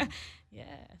anything. Yeah.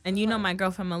 And you know my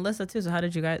girlfriend Melissa too. So how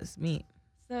did you guys meet?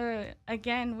 So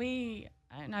again,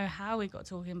 I don't know how we got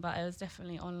talking, but it was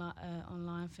definitely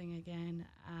online thing again.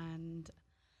 And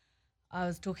I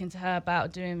was talking to her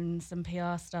about doing some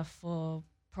PR stuff for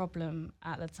Problem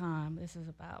at the time. This was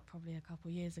about probably a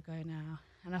couple years ago now.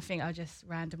 And I think I just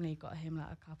randomly got him like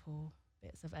a couple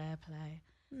bits of airplay.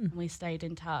 And we stayed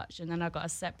in touch. And then I got a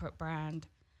separate brand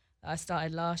that I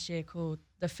started last year called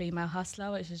The Female Hustler,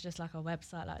 which is just like a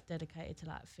website like dedicated to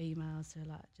like females who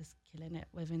are like just killing it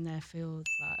within their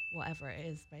fields, like whatever it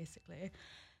is basically.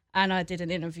 And I did an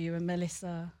interview with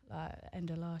Melissa like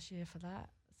end of last year for that.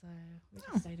 So we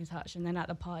just stayed in touch. And then at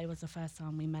the party was the first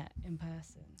time we met in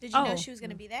person. Did you know she was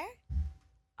going to be there?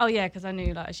 Oh, yeah, because I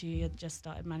knew like she had just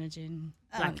started managing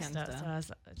Black Blankster, Hamster.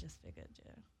 so I just figured,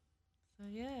 yeah. So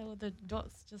yeah, well the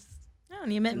dots just. Oh,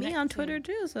 and you met me on connected. Twitter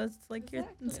too, so it's like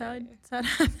that's how it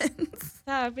Exactly. happens.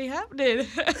 That'd be happening.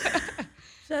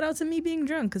 Shout out to me being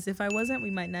drunk, because if I wasn't, we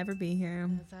might never be here.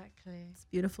 Exactly. It's a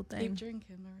beautiful Keep thing.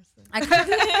 drinking,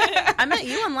 Marissa. I met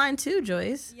you online too,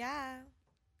 Joyce. Yeah.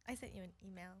 I sent you an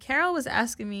email. Carol was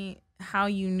asking me how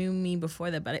you knew me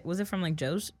before that, but was it from like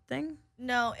Joe's thing?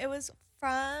 No, it was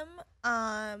from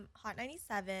Hot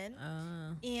 97.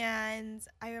 And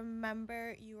I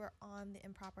remember you were on the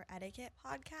Improper Etiquette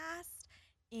podcast,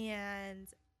 and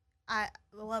I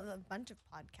love a bunch of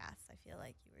podcasts. I feel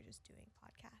like you were just doing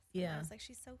podcasts. And Yeah. I was like,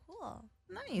 she's so cool.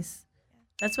 Nice.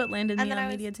 That's what landed And me then on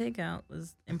I Media Takeout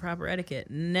was Improper Etiquette.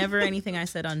 Never anything I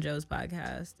said on Joe's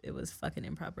podcast. It was fucking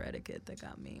Improper Etiquette that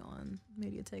got me on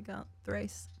Media Takeout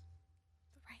thrice.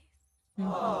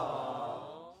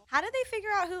 How did they figure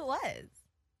out who it was?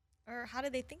 Or how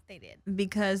did they think they did?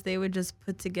 Because they would just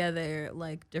put together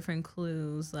like different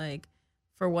clues. Like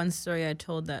for one story I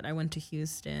told that I went to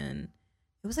Houston.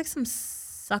 It was like some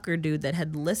sucker dude that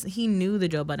had listened. He knew the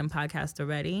Joe Budden podcast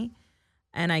already.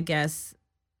 And I guess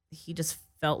he just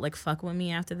felt like fuck with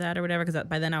me after that or whatever. Because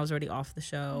by then I was already off the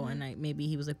show. And maybe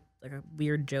he was like a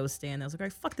weird Joe stan. I was like, all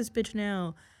right, fuck this bitch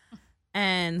now.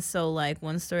 And so like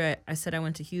one story I said I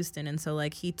went to Houston. And so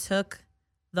like he took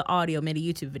the audio, made a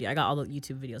YouTube video. I got all the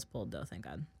YouTube videos pulled though, thank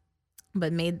God.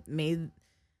 But made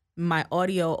my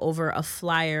audio over a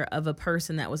flyer of a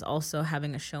person that was also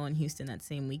having a show in Houston that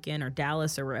same weekend, or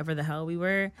Dallas, or wherever the hell we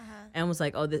were, and was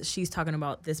like, oh, she's talking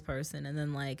about this person. And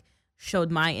then like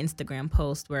showed my Instagram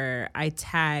post where I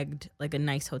tagged like a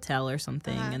nice hotel or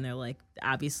something. And they're like,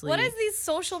 obviously. What is these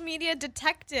social media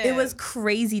detectives? It was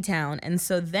crazy town. And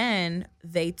so then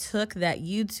they took that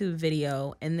YouTube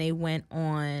video and they went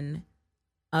on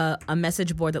a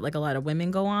message board that like a lot of women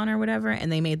go on or whatever,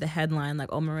 and they made the headline like,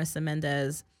 oh, Marissa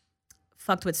Mendez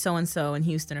fucked with so-and-so in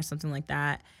Houston or something like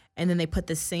that. And then they put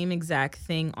the same exact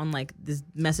thing on like this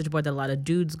message board that a lot of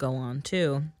dudes go on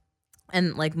too.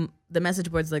 And like the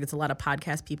message board's like, it's a lot of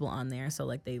podcast people on there, so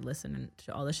like they listen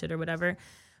to all the shit or whatever.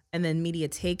 And then Media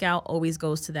Takeout always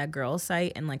goes to that girl's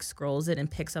site and like scrolls it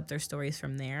and picks up their stories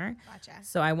from there. Gotcha.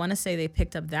 So I want to say they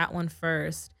picked up that one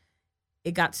first.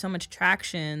 It got so much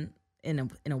traction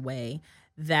in a way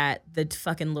that the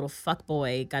fucking little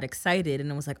fuckboy got excited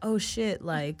and it was like, oh shit,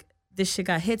 like this shit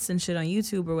got hits and shit on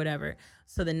YouTube or whatever.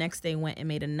 So the next day went and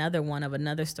made another one of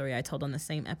another story I told on the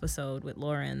same episode with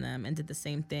Laura and them, and did the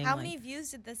same thing. How like, many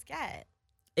views did this get?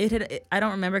 I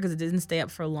don't remember because it didn't stay up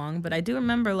for long, but I do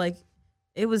remember like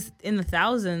it was in the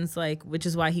thousands, like, which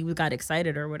is why he got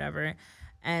excited or whatever.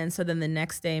 And so then the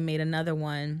next day made another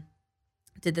one,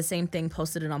 did the same thing,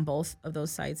 posted it on both of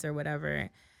those sites or whatever.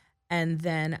 And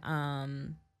then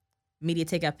Media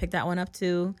Takeout picked that one up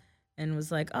too and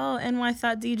was like, oh, NY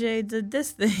Thought DJ did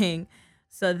this thing.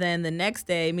 So then the next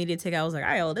day, Media Takeout was like, all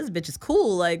right, oh, this bitch is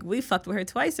cool. Like, we fucked with her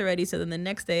twice already. So then the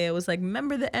next day, it was like,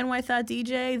 remember the NY Thought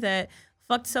DJ that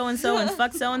fucked so and so and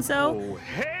fucked so and so. Oh,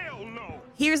 hell no.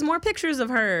 Here's more pictures of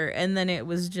her, and then it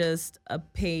was just a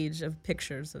page of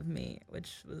pictures of me,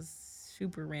 which was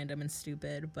super random and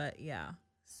stupid. But yeah,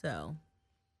 so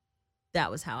that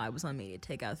was how I was on media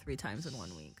takeout 3 times in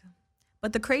 1 week.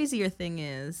 But the crazier thing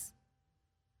is,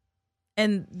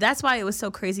 and that's why it was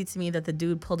so crazy to me that the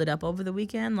dude pulled it up over the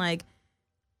weekend. Like,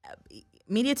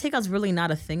 media takeout's really not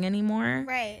a thing anymore.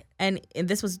 Right. And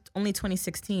this was only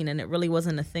 2016, and it really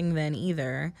wasn't a thing then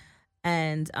either.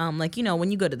 And like, you know,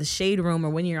 when you go to the Shade Room or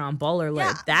when you're on Baller,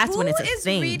 like that's when it's a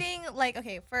thing. Who is reading, like,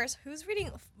 okay, first, who's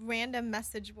reading random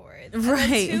message boards?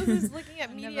 Right. And then 2, who's looking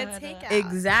at media takeout?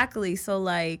 Exactly. So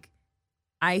like,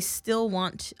 I still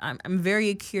want. I'm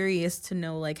very curious to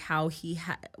know like how he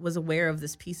was aware of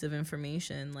this piece of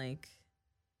information. Like,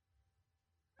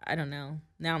 I don't know.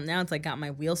 Now it's like got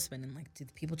my wheels spinning. Like, do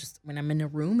the people just when I'm in a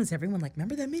room, is everyone like,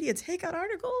 remember that media takeout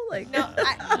article? Like, No,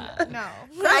 no.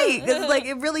 right? Because like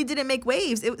it really didn't make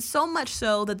waves. It was so much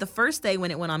so that the first day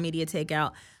when it went on media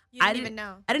takeout, You didn't even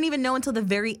know. I didn't even know until the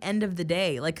very end of the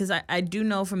day. Like, because I do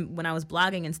know from when I was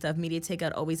blogging and stuff, Media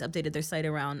Takeout always updated their site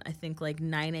around, I think, like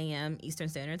 9 a.m. Eastern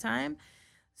Standard Time.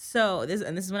 So, this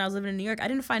is when I was living in New York. I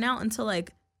didn't find out until,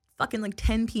 like, fucking, like,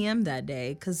 10 p.m. that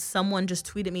day because someone just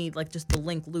tweeted me, like, just the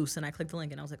link loose, and I clicked the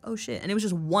link, and I was like, oh, shit. And it was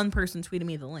just one person tweeting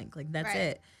me the link. Like, that's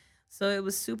it. So, it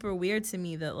was super weird to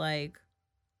me that, like,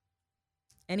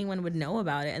 anyone would know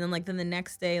about it. And then the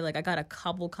next day, like, I got a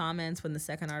couple comments when the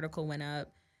second article went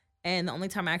up. And the only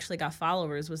time I actually got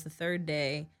followers was the third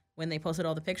day when they posted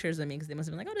all the pictures of me because they must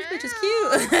have been like, oh, this bitch is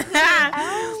cute.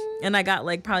 And I got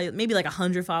like maybe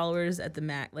 100 followers at the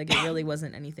max. Like it really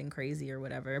wasn't anything crazy or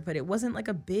whatever. But it wasn't like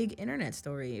a big internet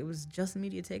story. It was just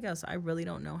media takeout. So I really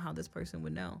don't know how this person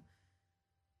would know.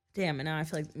 Damn, and now I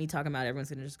feel like me talking about it, everyone's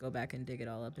going to just go back and dig it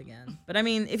all up again. But I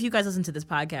mean, if you guys listen to this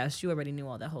podcast, you already knew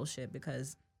all that whole shit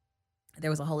because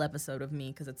there was a whole episode of me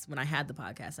because it's when I had the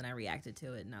podcast and I reacted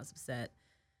to it and I was upset.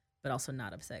 But also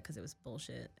not upset because it was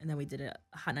bullshit. And then we did a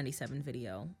Hot 97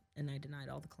 video, and I denied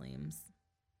all the claims.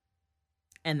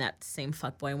 And that same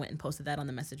fuckboy went and posted that on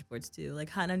the message boards, too.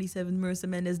 Like, Hot 97, Marissa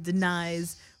Mendez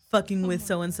denies fucking with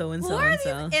so-and-so and Who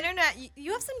so-and-so. are these internet?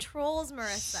 You have some trolls,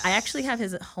 Marissa. I actually have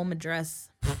his home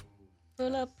address.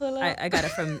 Pull up. I got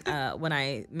it from when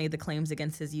I made the claims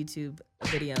against his YouTube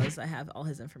videos. I have all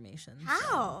his information.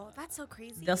 How? That's so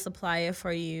crazy. They'll supply it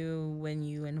for you when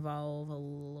you involve a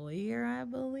lawyer, I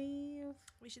believe.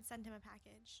 We should send him a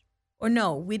package. Or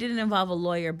no, we didn't involve a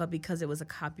lawyer, but because it was a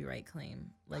copyright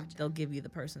claim, like they'll give you the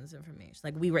person's information.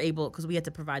 Like we were able, because we had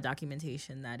to provide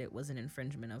documentation that it was an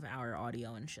infringement of our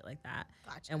audio and shit like that.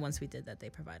 Gotcha. And once we did that,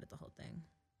 they provided the whole thing.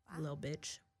 Wow. Little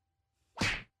bitch.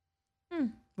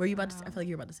 Were you about to? I feel like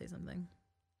you were about to say something.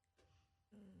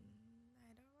 I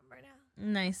don't remember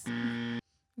now. Nice.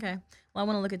 Okay. Well, I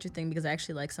want to look at your thing because I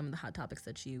actually like some of the hot topics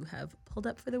that you have pulled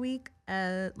up for the week,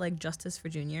 like Justice for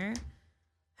Junior.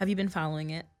 Have you been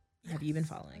following it? Yes, Have you been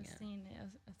following I've it? seen it.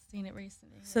 I've seen it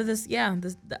recently. So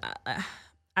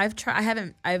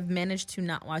I've managed to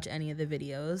not watch any of the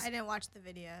videos. I didn't watch the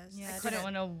videos. Yeah, I couldn't didn't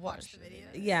want to watch the the videos.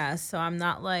 Yeah, so I'm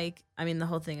not like, I mean, the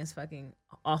whole thing is fucking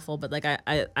awful, but like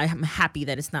I'm happy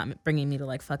that it's not bringing me to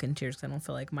like fucking tears because I don't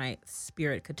feel like my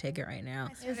spirit could take it right now.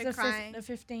 I It's started crying. the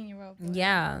 15-year-old boy.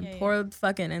 Yeah, poor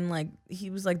fucking, and like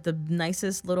he was like the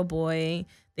nicest little boy.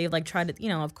 They like tried to,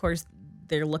 of course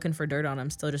they're looking for dirt on him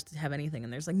still just to have anything,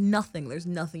 and there's like nothing. There's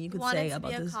nothing you could Wanted say to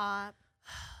about be a this. cop.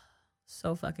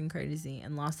 So fucking crazy,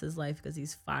 and lost his life because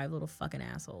these 5 little fucking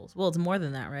assholes. Well, it's more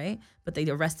than that, right? But they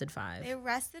arrested 5. They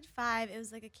arrested 5. It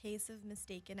was like a case of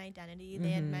mistaken identity.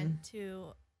 They had meant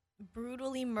to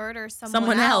brutally murder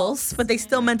someone else, but they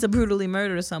still meant to brutally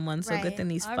murder someone. So Right. good thing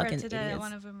these I fucking read today that idiots.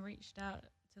 one of them reached out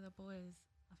to the boys.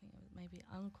 I think it was maybe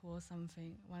uncle or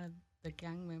something, one of the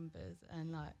gang members,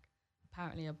 and like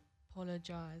apparently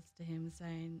apologized to him,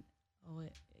 saying, "Oh,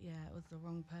 it was the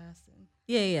wrong person."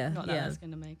 Yeah. Not that that's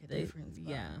gonna make a They- difference. But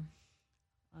yeah.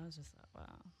 I was just like,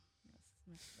 wow, that's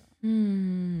messed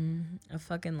up. A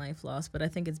fucking life lost. But I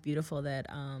think it's beautiful that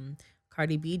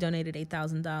Cardi B donated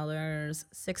 $8,000.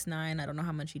 6ix9ine, I don't know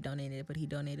how much he donated, but he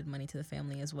donated money to the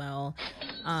family as well.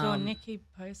 Saw Nicki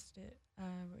posted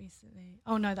recently.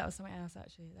 Oh no, that was something else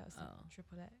actually. That was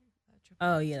Triple X.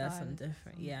 Oh yeah, that's something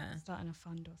different. Yeah. Starting a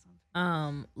fund or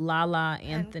something. Lala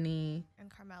Anthony and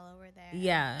Carmelo were there.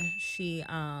 Yeah,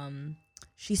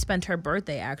 she spent her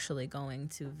birthday actually going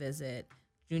to visit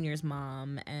Junior's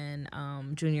mom, and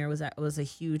Junior was a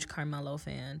huge Carmelo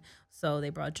fan, so they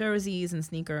brought jerseys and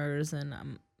sneakers and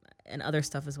other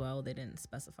stuff as well. They didn't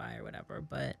specify or whatever,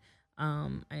 but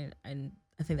I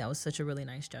think that was such a really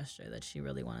nice gesture that she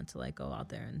really wanted to like go out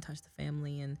there and touch the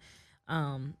family, and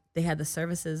They had the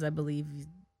services, I believe,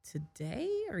 today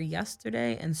or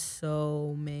yesterday, and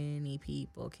so many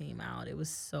people came out. It was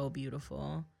so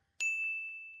beautiful.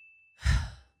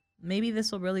 Maybe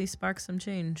this will really spark some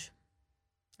change.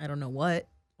 I don't know what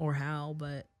or how,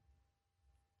 but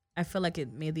I feel like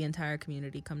it made the entire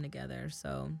community come together.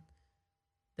 So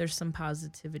there's some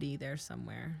positivity there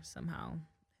somewhere, somehow.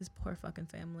 His poor fucking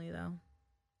family, though.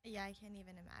 Yeah, I can't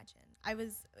even imagine. I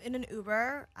was in an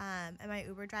Uber, and my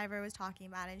Uber driver was talking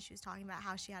about it, and she was talking about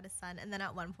how she had a son, and then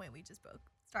at one point we just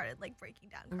started like breaking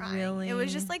down crying. Really? It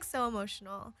was just like so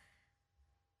emotional.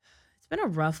 It's been a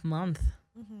rough month.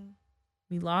 Mm-hmm.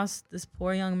 We lost this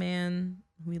poor young man.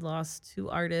 We lost 2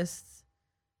 artists.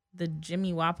 The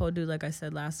Jimmy Wapo dude, like I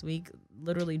said last week,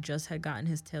 literally just had gotten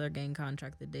his Taylor Gang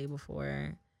contract the day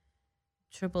before.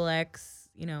 Triple X,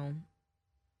 you know,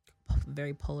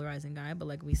 very polarizing guy, but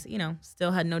like we, you know,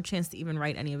 still had no chance to even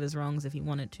right any of his wrongs if he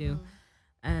wanted to.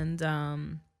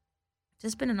 And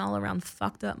just been an all-around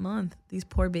fucked up month. These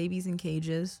poor babies in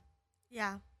cages.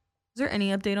 Yeah. Is there any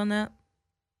update on that?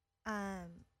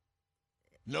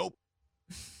 Nope.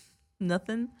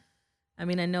 Nothing? I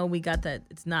mean, I know we got that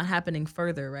it's not happening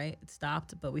further, right? It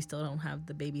stopped, but we still don't have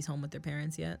the babies home with their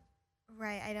parents yet.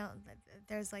 Right.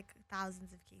 There's like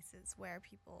thousands of cases where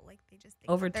people like they just think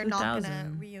Over that they're not 2,000.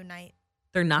 gonna reunite.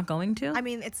 They're not going to? I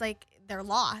mean, it's like they're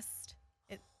lost.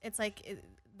 It's like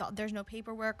there's no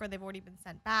paperwork, or they've already been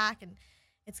sent back, and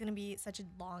it's gonna be such a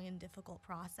long and difficult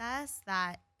process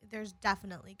that there's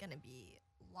definitely gonna be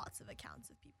lots of accounts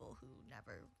of people who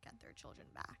never get their children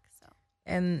back. So.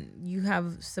 And you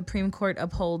have Supreme Court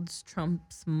upholds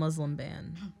Trump's Muslim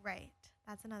ban. Right.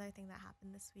 That's another thing that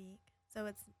happened this week.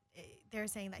 So they're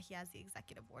saying that he has the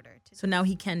executive order to. So now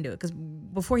he can do it, because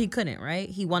before he couldn't, right?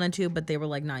 He wanted to, but they were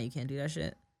like, nah, you can't do that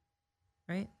shit.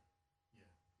 Right? Yeah.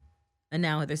 And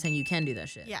now they're saying you can do that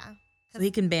shit. Yeah. So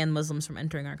he can ban Muslims from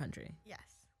entering our country. Yes.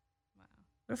 Wow.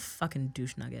 What a fucking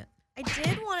douche nugget. I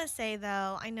did want to say,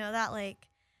 though, I know that, like,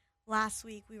 last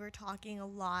week we were talking a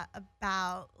lot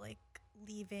about, like,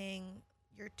 leaving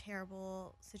your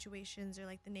terrible situations or,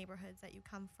 like, the neighborhoods that you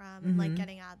come from and, like,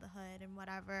 getting out of the hood and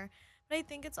whatever. But I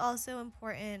think it's also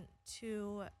important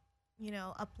to, you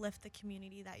know, uplift the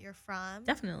community that you're from.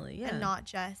 Definitely, yeah. And not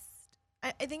just,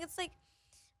 I think it's like,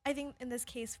 I think in this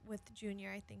case with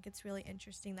Junior, I think it's really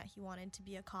interesting that he wanted to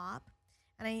be a cop.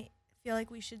 And I feel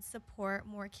like we should support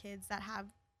more kids that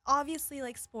have, obviously,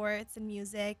 like, sports and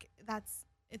music.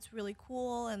 It's really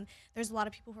cool, and there's a lot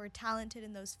of people who are talented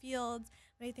in those fields.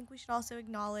 But I think we should also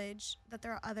acknowledge that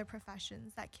there are other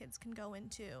professions that kids can go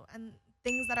into and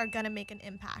things that are going to make an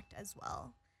impact as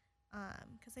well.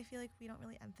 Because I feel like we don't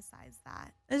really emphasize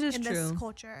that in this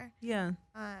culture. Yeah.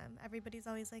 Everybody's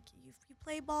always like, if you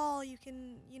play ball, you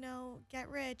can, you know, get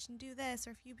rich and do this.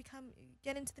 Or if you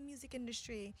get into the music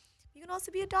industry, you can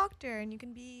also be a doctor, and you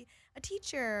can be a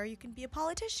teacher, or you can be a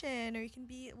politician, or you can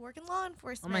work in law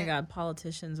enforcement. Oh my God,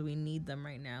 politicians, we need them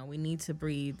right now. We need to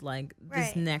breed like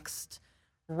this next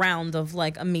round of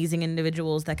like amazing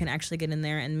individuals that can actually get in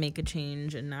there and make a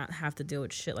change and not have to deal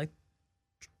with shit like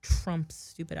Trump's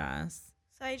stupid ass.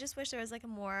 So I just wish there was like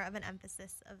more of an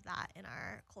emphasis of that in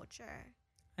our culture.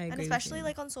 I agree. And especially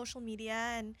like on social media,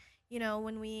 and, you know,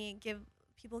 when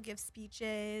people give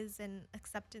speeches and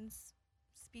acceptance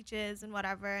speeches and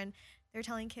whatever, and they're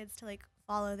telling kids to like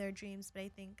follow their dreams, but I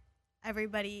think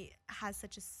everybody has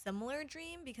such a similar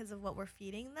dream because of what we're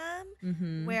feeding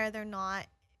them, where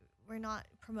we're not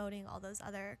promoting all those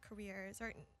other careers,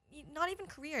 or not even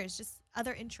careers, just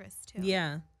other interests too.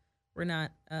 Yeah, we're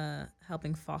not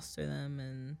helping foster them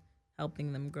and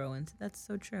helping them grow into. That's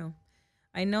so true.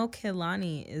 I know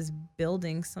Kehlani is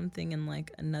building something in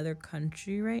like another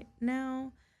country right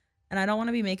now, and I don't want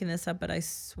to be making this up, but I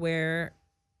swear,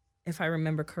 if I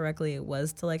remember correctly, it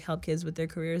was to like help kids with their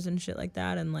careers and shit like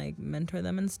that, and like mentor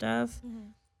them and stuff.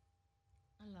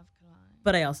 I love Kalani.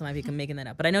 But I also might be making that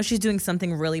up. But I know she's doing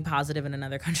something really positive in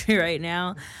another country right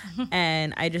now,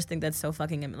 and I just think that's so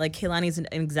fucking like Kehlani is an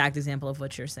exact example of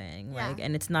what you're saying. Like,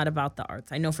 and it's not about the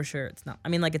arts. I know for sure it's not. I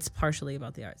mean, like, it's partially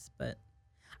about the arts, but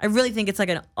I really think it's like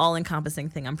an all-encompassing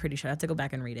thing. I'm pretty sure I have to go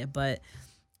back and read it, but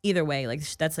either way, like,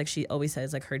 that's like she always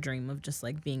says, like, her dream of just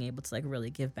like being able to like really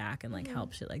give back and like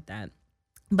help shit like that.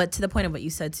 But to the point of what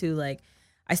you said too, like,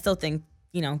 I still think,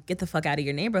 you know, get the fuck out of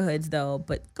your neighborhoods though,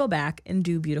 but go back and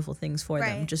do beautiful things for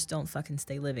them. Just don't fucking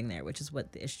stay living there, which is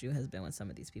what the issue has been with some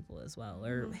of these people as well,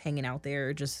 or hanging out there,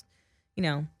 or just, you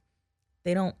know,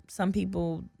 some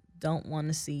people don't want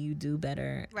to see you do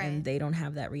better, and they don't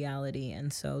have that reality,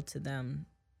 and so to them,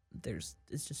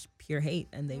 it's just pure hate,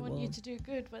 and they want will you to do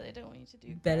good, but they don't want you to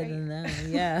do better great. than them.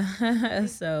 Yeah.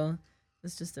 So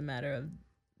it's just a matter of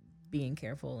being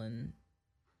careful and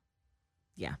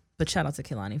yeah. But shout out to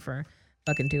Kehlani for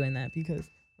fucking doing that because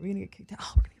we're gonna get kicked out.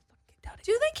 Oh, we're gonna get fucking kicked out.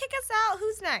 Do they kick us out?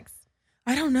 Who's next?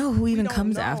 I don't know who even don't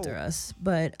comes know. after us.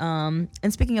 But and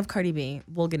speaking of Cardi B,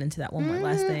 we'll get into that one more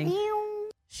last thing.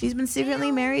 She's been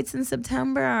secretly married since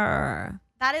September.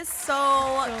 That is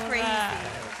so crazy.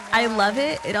 I love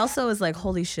it. It also is like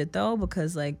holy shit though,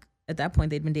 because like at that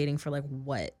point they'd been dating for like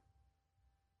what,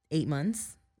 8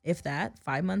 months, if that,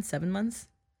 5 months, 7 months.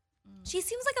 She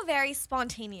seems like a very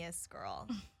spontaneous girl.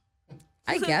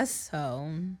 I guess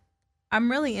so. I'm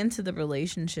really into the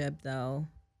relationship though.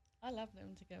 I love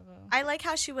them together. I like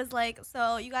how she was like,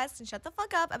 so you guys can shut the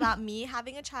fuck up about me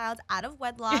having a child out of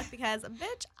wedlock because,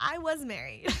 bitch, I was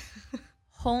married.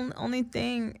 Only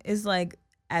thing is like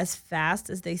as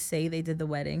fast as they say they did the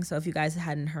wedding. So if you guys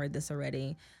hadn't heard this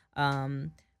already,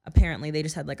 apparently they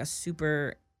just had like a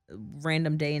super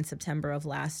random day in September of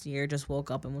last year, just woke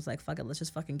up and was like, fuck it, let's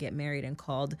just fucking get married, and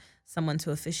called someone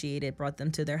to officiate it, brought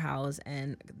them to their house,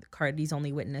 and Cardi's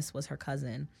only witness was her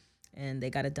cousin. And they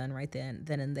got it done right then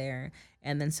and there.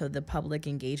 And then so the public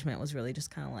engagement was really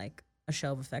just kind of like a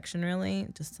show of affection, really,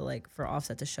 just to like for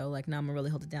Offset to show like, no, I'm gonna really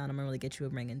hold it down. I'm gonna really get you a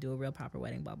ring and do a real proper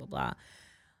wedding, blah, blah, blah.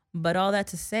 But all that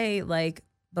to say, like,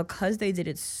 because they did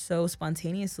it so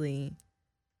spontaneously,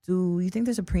 do you think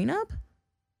there's a prenup?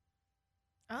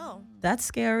 Oh. That's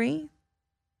scary.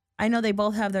 I know they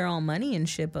both have their own money and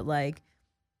shit, but like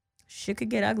shit could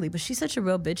get ugly. But she's such a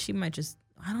real bitch. She might just,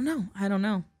 I don't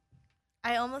know.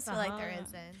 I almost feel like there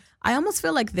isn't. I almost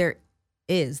feel like there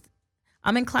is.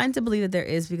 I'm inclined to believe that there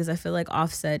is because I feel like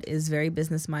Offset is very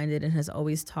business minded and has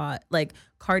always taught, like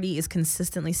Cardi is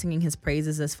consistently singing his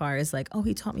praises as far as like, oh,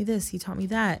 he taught me this, he taught me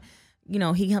that. You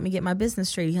know, he helped me get my business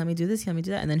straight. He helped me do this, he helped me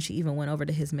do that. And then she even went over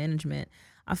to his management.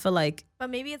 I feel like.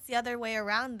 But maybe it's the other way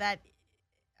around that,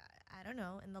 I don't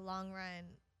know, in the long run,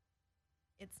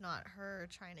 it's not her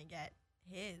trying to get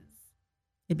his.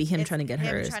 It'd be him It's trying to get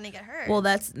him hers. trying to get hers. Well,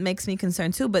 that makes me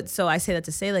concerned too. But so I say that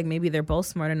to say like maybe they're both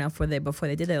smart enough where before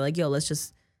they did that, like, yo, let's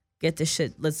just get this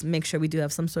shit. Let's make sure we do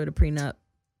have some sort of prenup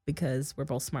because we're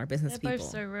both smart business They're people.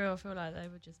 both so real. I feel like they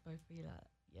would just both be like,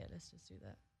 yeah, let's just do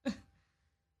that.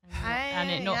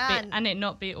 and it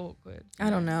not be awkward. I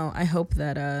don't know. I hope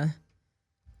that I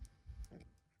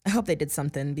hope they did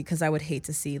something because I would hate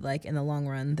to see like in the long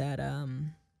run that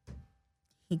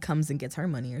he comes and gets her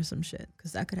money or some shit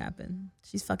because that could happen.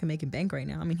 She's fucking making bank right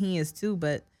now. I mean, he is too,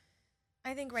 but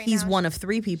I think right he's now one of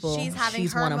 3 people. she's having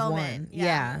her one of moment. one.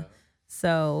 Yeah.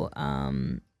 So,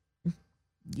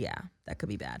 yeah, that could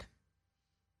be bad.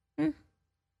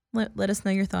 Let us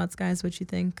know your thoughts, guys. What you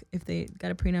think, if they got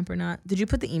a prenup or not. Did you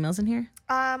put the emails in here?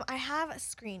 I have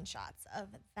screenshots of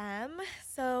them.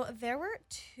 So there were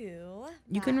 2.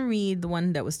 You can read the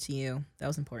one that was to you. That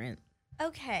was important.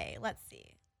 Okay, let's see.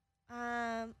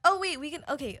 Oh wait, we can.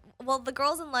 Okay, well, the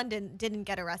girls in London didn't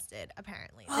get arrested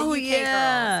apparently. The UK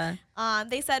girls.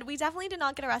 They said we definitely did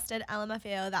not get arrested.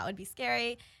 LMFAO, that would be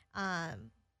scary. Yeah,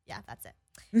 that's it.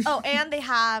 Oh, and they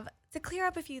have to clear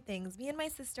up a few things. Me and my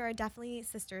sister are definitely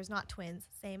sisters, not twins.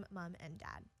 Same mom and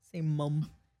dad. Same mom.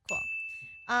 Cool.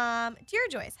 Dear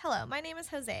Joyce, hello. My name is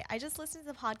Jose. I just listened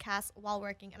to the podcast while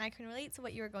working, and I can relate to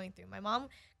what you were going through. My mom,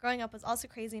 growing up, was also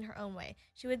crazy in her own way.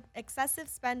 She would excessive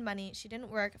spend money. She didn't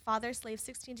work. Father slaved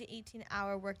 16 to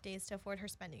 18-hour work days to afford her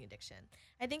spending addiction.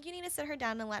 I think you need to sit her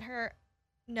down and let her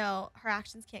know her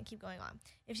actions can't keep going on.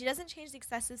 If she doesn't change the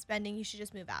excessive spending, you should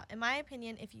just move out. In my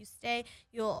opinion, if you stay,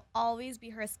 you'll always be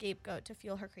her scapegoat to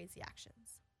fuel her crazy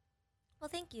actions. Well,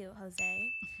 thank you,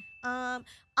 Jose.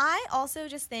 I also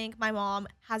just think my mom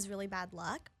has really bad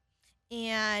luck,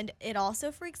 and it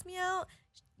also freaks me out.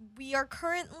 We are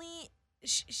currently,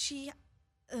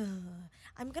 I'm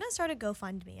going to start a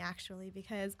GoFundMe, actually,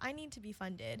 because I need to be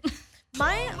funded.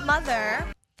 My mother,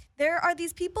 there are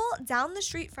these people down the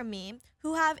street from me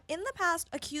who have in the past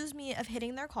accused me of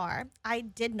hitting their car. I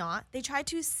did not. They tried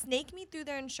to snake me through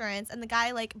their insurance, and the guy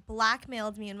like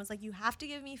blackmailed me and was like, you have to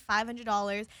give me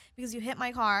 $500 because you hit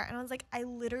my car. And I was like, I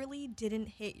literally didn't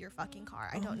hit your fucking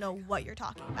car. I don't know what you're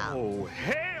talking about. Oh,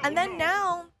 hell And then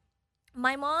now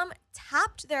my mom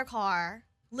tapped their car,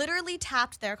 literally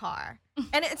tapped their car.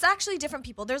 And it's actually different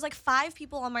people. There's like 5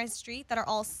 people on my street that are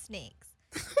all snakes.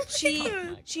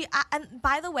 And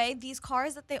by the way, these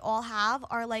cars that they all have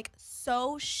are like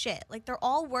so shit. Like they're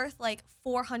all worth like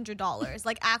 $400.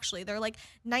 Like actually, they're like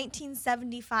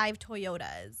 1975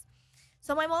 Toyotas.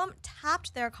 So my mom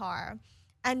tapped their car,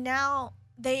 and now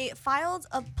they filed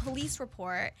a police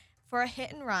report for a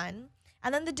hit and run.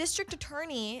 And then the district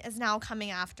attorney is now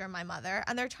coming after my mother,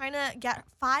 and they're trying to get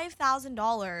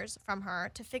 $5,000 from her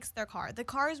to fix their car. The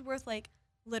car is worth like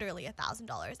literally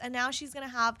 $1,000. And now she's gonna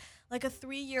have like a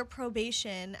 3-year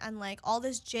probation and like all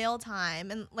this jail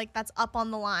time, and like that's up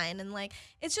on the line. And like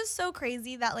it's just so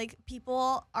crazy that like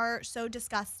people are so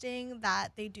disgusting that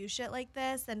they do shit like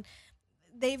this. And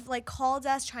they've like called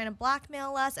us trying to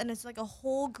blackmail us, and it's like a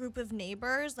whole group of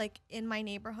neighbors like in my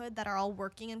neighborhood that are all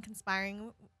working and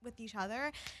conspiring with each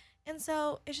other. And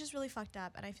so it's just really fucked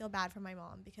up, and I feel bad for my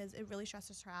mom because it really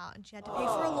stresses her out, and she had to pay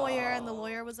for a lawyer, and the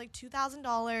lawyer was like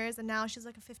 $2,000, and now she's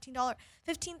like a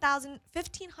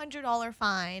 $1,500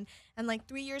 fine and like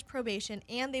 3 years probation,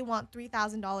 and they want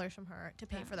 $3,000 from her to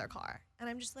pay for their car. And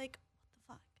I'm just like, what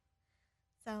the fuck?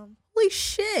 So Holy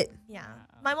shit. yeah,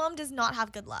 my mom does not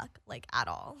have good luck, like at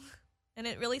all. And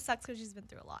it really sucks because she's been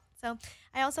through a lot. So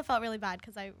I also felt really bad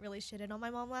because I really shitted on my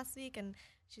mom last week, and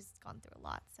she's gone through a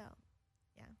lot. So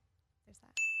yeah, there's that.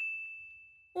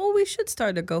 Well, we should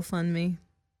start a GoFundMe. If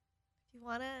you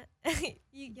want to,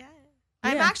 yeah.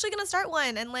 I'm actually going to start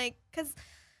one. And like, because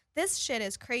this shit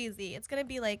is crazy. It's going to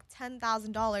be like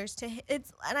 $10,000 to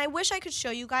it's. And I wish I could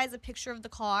show you guys a picture of the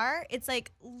car. It's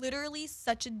like literally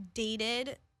such a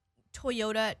dated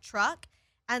Toyota truck.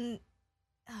 And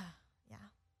yeah.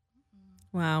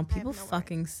 Wow, I have people no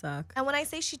fucking suck. And when I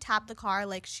say she tapped the car,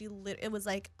 like it was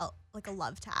like a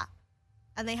love tap.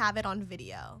 And they have it on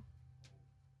video.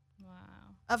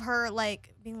 Of her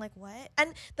like being like, what?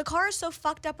 And the car is so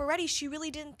fucked up already. She really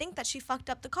didn't think that she fucked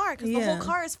up the car because the whole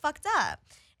car is fucked up.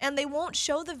 And they won't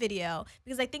show the video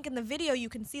because I think in the video you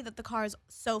can see that the car is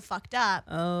so fucked up.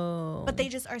 Oh. But they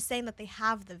just are saying that they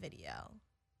have the video.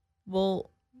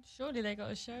 Well, surely they got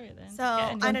to show it then. So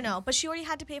I don't know. But she already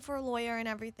had to pay for a lawyer and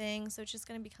everything. So it's just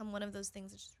going to become one of those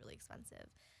things that's just really expensive.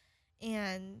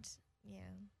 And yeah,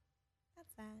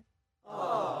 that's that.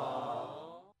 Aww.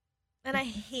 And I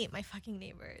hate my fucking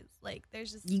neighbors. Like,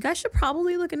 there's just... You guys should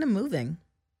probably look into moving.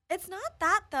 It's not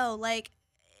that, though. Like,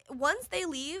 once they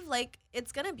leave, like,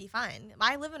 it's gonna be fine.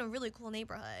 I live in a really cool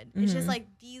neighborhood. Mm-hmm. It's just, like,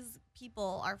 these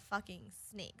people are fucking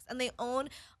snakes. And they own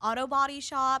auto body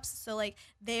shops. So, like,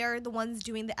 they're the ones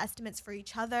doing the estimates for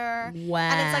each other. Wow.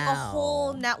 And it's, like, a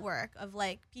whole network of,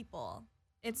 like, people.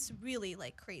 It's really,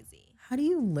 like, crazy. How do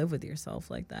you live with yourself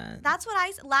like that? That's what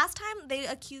last time they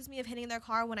accused me of hitting their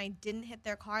car when I didn't hit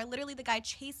their car. Literally, the guy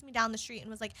chased me down the street and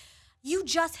was like, you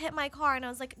just hit my car. And I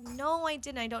was like, no, I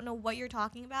didn't. I don't know what you're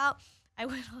talking about. I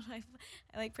went on, I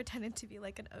like pretended to be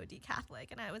like an OD Catholic.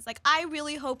 And I was like, I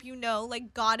really hope you know,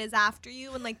 like, God is after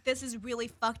you. And like, this is really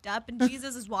fucked up. And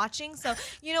Jesus is watching. So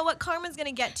you know what? Karma's going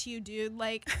to get to you, dude.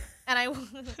 Like, and I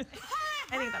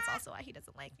think that's also why he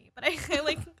doesn't like me. But I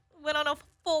like went on a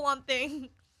full on thing.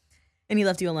 And he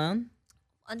left you alone?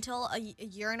 Until a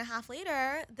year and a half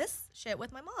later, this shit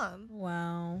with my mom.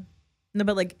 Wow. No,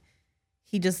 but like,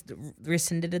 he just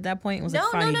rescinded at that point? It was like,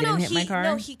 fine, you didn't hit my car?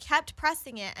 No, he kept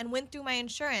pressing it and went through my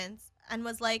insurance and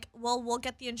was like, well, we'll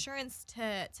get the insurance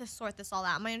to sort this all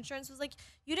out. My insurance was like,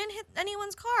 you didn't hit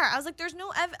anyone's car. I was like, there's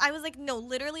no I was like, no,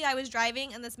 literally, I was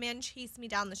driving and this man chased me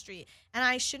down the street. And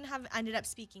I shouldn't have ended up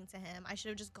speaking to him. I should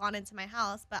have just gone into my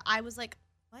house. But I was like,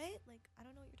 what? Like, I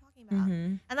don't know what you're talking about.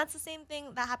 Mm-hmm. And that's the same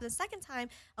thing that happened the second time.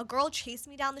 A girl chased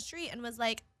me down the street and was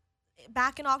like,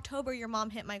 back in October, your mom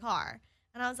hit my car.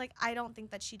 And I was like, I don't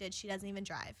think that she did. She doesn't even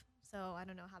drive. So I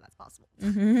don't know how that's possible.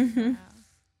 Mm-hmm.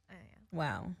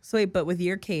 Wow. So wait, but with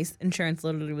your case, insurance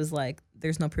literally was like,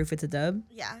 there's no proof it's a dub?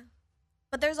 Yeah.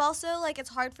 But there's also, like, it's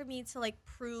hard for me to, like,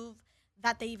 prove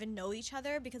that they even know each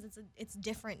other because it's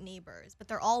different neighbors. But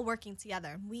they're all working together.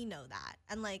 And we know that.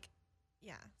 And, like,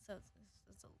 yeah. So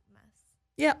it's a mess.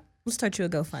 Yeah. We'll start you a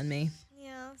GoFundMe.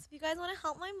 Yeah, so if you guys want to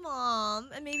help my mom,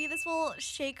 and maybe this will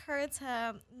shake her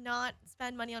to not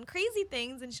spend money on crazy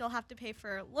things, and she'll have to pay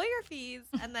for lawyer fees,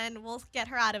 and then we'll get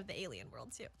her out of the alien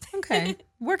world too. Okay.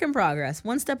 Work in progress.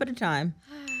 One step at a time.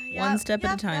 One step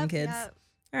at a time, kids. Yep.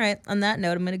 All right. On that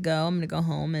note, I'm going to go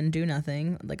home and do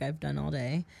nothing like I've done all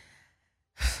day.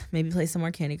 Maybe play some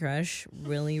more Candy Crush.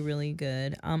 Really, really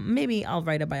good. Maybe I'll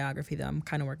write a biography, though. I'm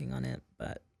kind of working on it,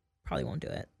 but probably won't do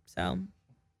it. So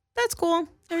that's cool.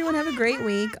 Everyone have a great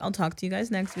week. I'll talk to you guys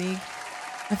next week.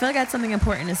 I feel like I had something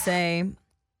important to say.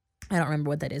 I don't remember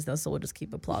what that is, though, so we'll just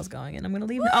keep applause going. And I'm going to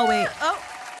leave. Oh, wait.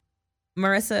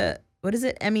 Marissa, what is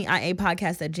it?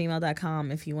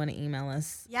 MEIApodcast@gmail.com if you want to email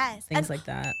us. Yes. Things like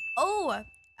that. Oh,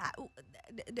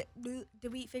 did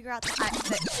we figure out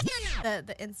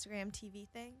the Instagram TV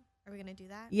thing? Are we going to do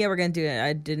that? Yeah, we're going to do it.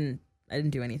 I didn't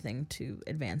do anything to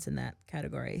advance in that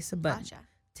category. So, but Gotcha.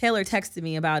 Taylor texted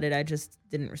me about it. I just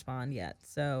didn't respond yet.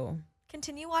 So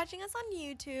continue watching us on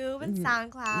YouTube and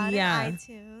SoundCloud and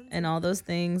iTunes. And all those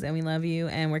things. And we love you.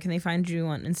 And where can they find you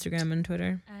on Instagram and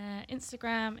Twitter?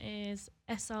 Instagram is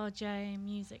SRJ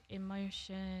Music in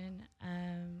Motion,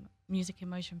 Music in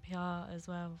Motion PR as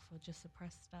well for just the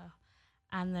press stuff.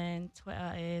 And then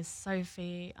Twitter is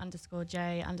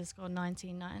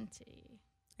Sophie_J_1990.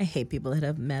 I hate people that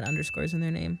have mad underscores in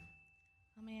their name.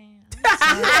 I mean,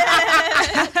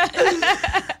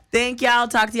 Thank y'all.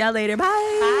 Talk to y'all later.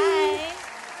 Bye.